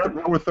 Where did your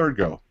lower third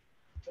go?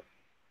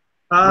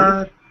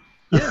 Yeah,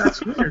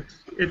 that's weird.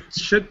 It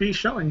should be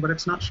showing, but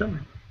it's not showing.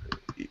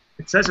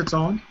 It says it's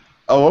on.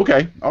 Oh,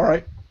 okay. All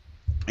right.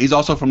 He's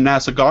also from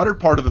NASA Goddard,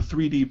 part of the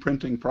 3D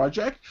printing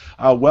project.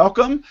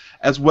 Welcome,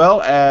 as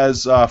well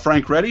as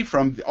Frank Reddy,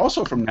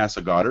 also from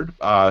NASA Goddard.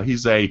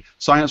 He's a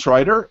science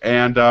writer,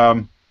 and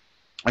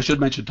I should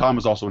mention Tom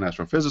is also an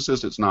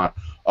astrophysicist. It's not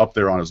up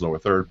there on his lower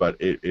third, but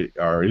it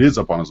is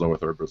up on his lower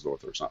third, but his lower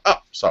third's not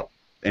up. So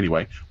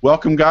anyway,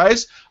 welcome,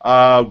 guys.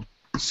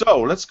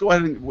 So let's go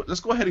ahead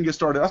and get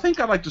started. I think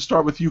I'd like to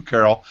start with you,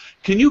 Carol.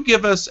 Can you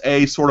give us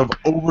a sort of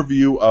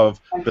overview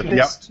of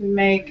to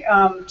make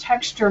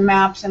texture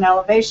maps and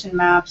elevation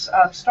maps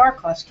of star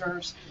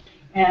clusters,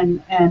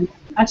 and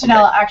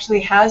Antonella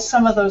actually has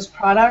some of those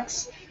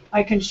products.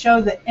 I can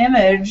show the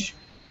image,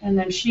 and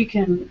then she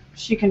can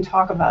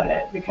talk about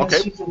it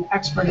because she's an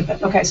expert at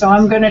that. Okay, so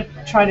I'm going to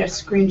try to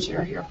screen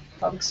share here,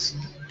 folks.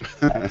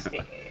 Let's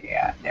see.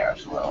 Yeah,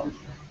 there's a little.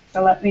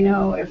 So let me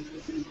know if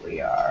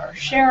we are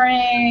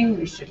sharing.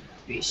 We should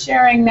be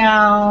sharing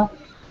now.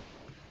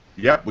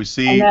 Yep, we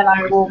see. And then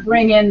I will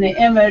bring in the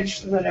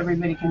image so that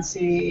everybody can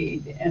see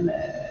the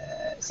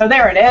image. So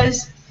there it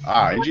is.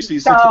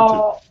 NGC 602.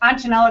 So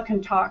Antonella can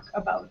talk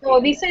about.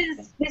 So this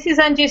is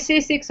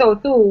NGC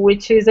 602,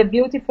 which is a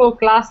beautiful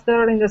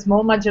cluster in the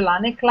Small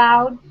Magellanic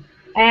Cloud.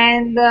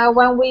 And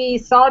when we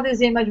saw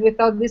this image, we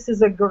thought this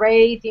is a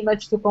great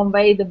image to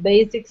convey the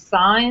basic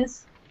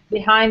science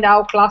behind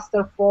how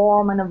clusters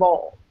form and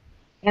evolve.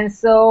 And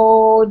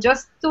so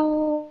just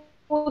to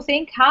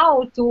think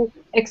how to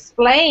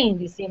explain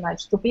this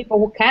image to people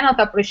who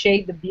cannot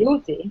appreciate the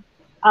beauty,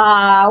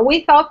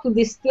 we thought to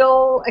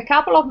distill a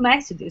couple of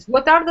messages.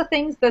 What are the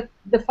things that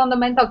the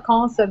fundamental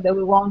concept that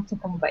we want to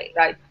convey,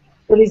 right?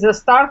 There is a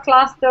star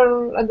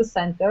cluster at the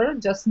center,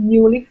 just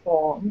newly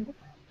formed,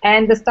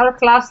 and the star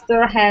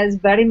cluster has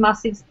very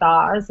massive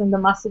stars, and the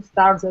massive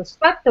stars have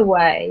swept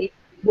away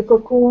the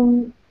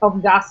cocoon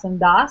of gas and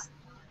dust,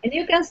 and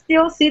you can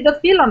still see the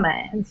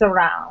filaments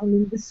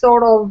around, this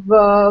sort of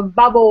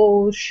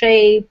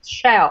bubble-shaped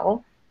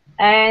shell,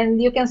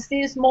 and you can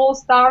see small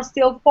stars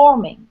still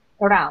forming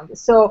around.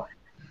 So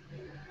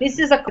this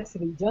is a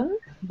region,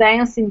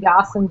 dense in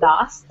gas and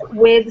dust,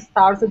 with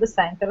stars at the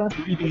center.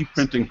 3D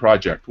printing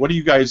project. What are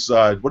you guys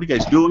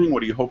doing?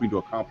 What are you hoping to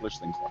accomplish?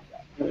 Things like that.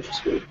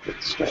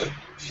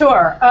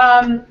 Sure.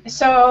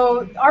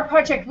 So our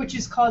project, which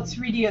is called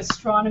 3D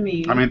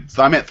Astronomy. I meant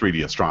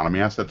 3D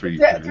astronomy. I said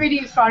 3D.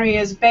 3D astronomy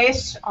is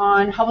based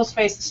on Hubble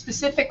Space,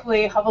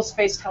 specifically Hubble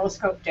Space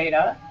Telescope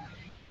data,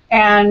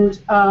 and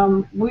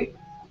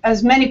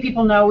as many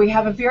people know, we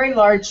have a very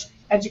large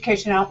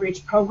education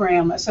outreach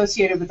program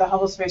associated with the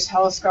Hubble Space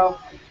Telescope,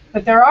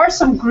 but there are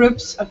some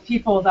groups of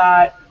people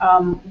that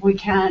we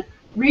can't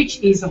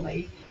reach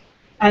easily.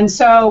 And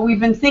so we've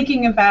been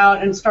thinking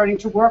about and starting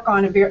to work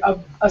on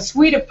a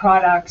suite of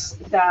products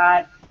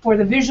that for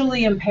the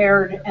visually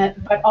impaired,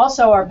 but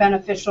also are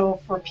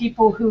beneficial for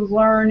people who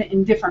learn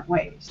in different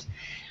ways.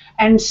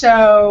 And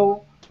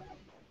so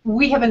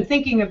we have been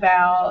thinking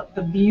about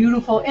the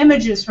beautiful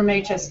images from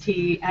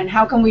HST and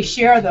how can we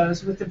share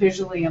those with the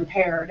visually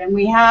impaired. And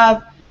we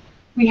have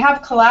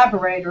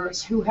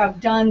collaborators who have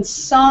done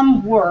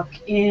some work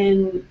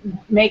in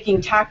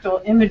making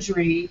tactile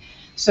imagery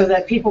so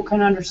that people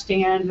can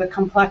understand the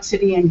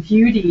complexity and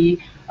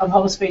beauty of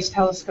Hubble Space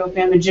Telescope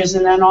images,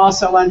 and then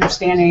also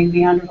understanding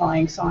the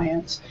underlying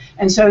science.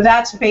 And so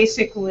that's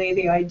basically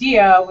the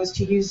idea, was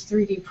to use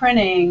 3D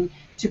printing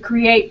to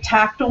create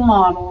tactile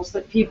models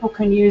that people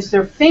can use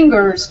their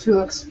fingers to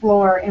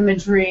explore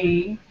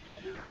imagery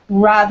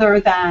rather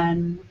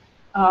than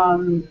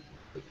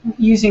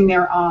using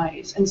their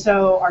eyes. And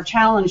so our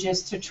challenge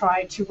is to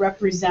try to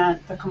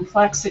represent the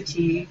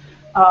complexity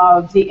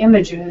of the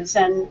images.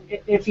 And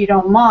if you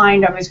don't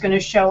mind, I was going to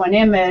show an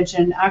image,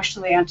 and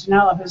actually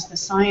Antonella, who's the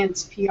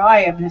science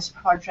PI of this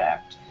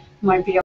project, might be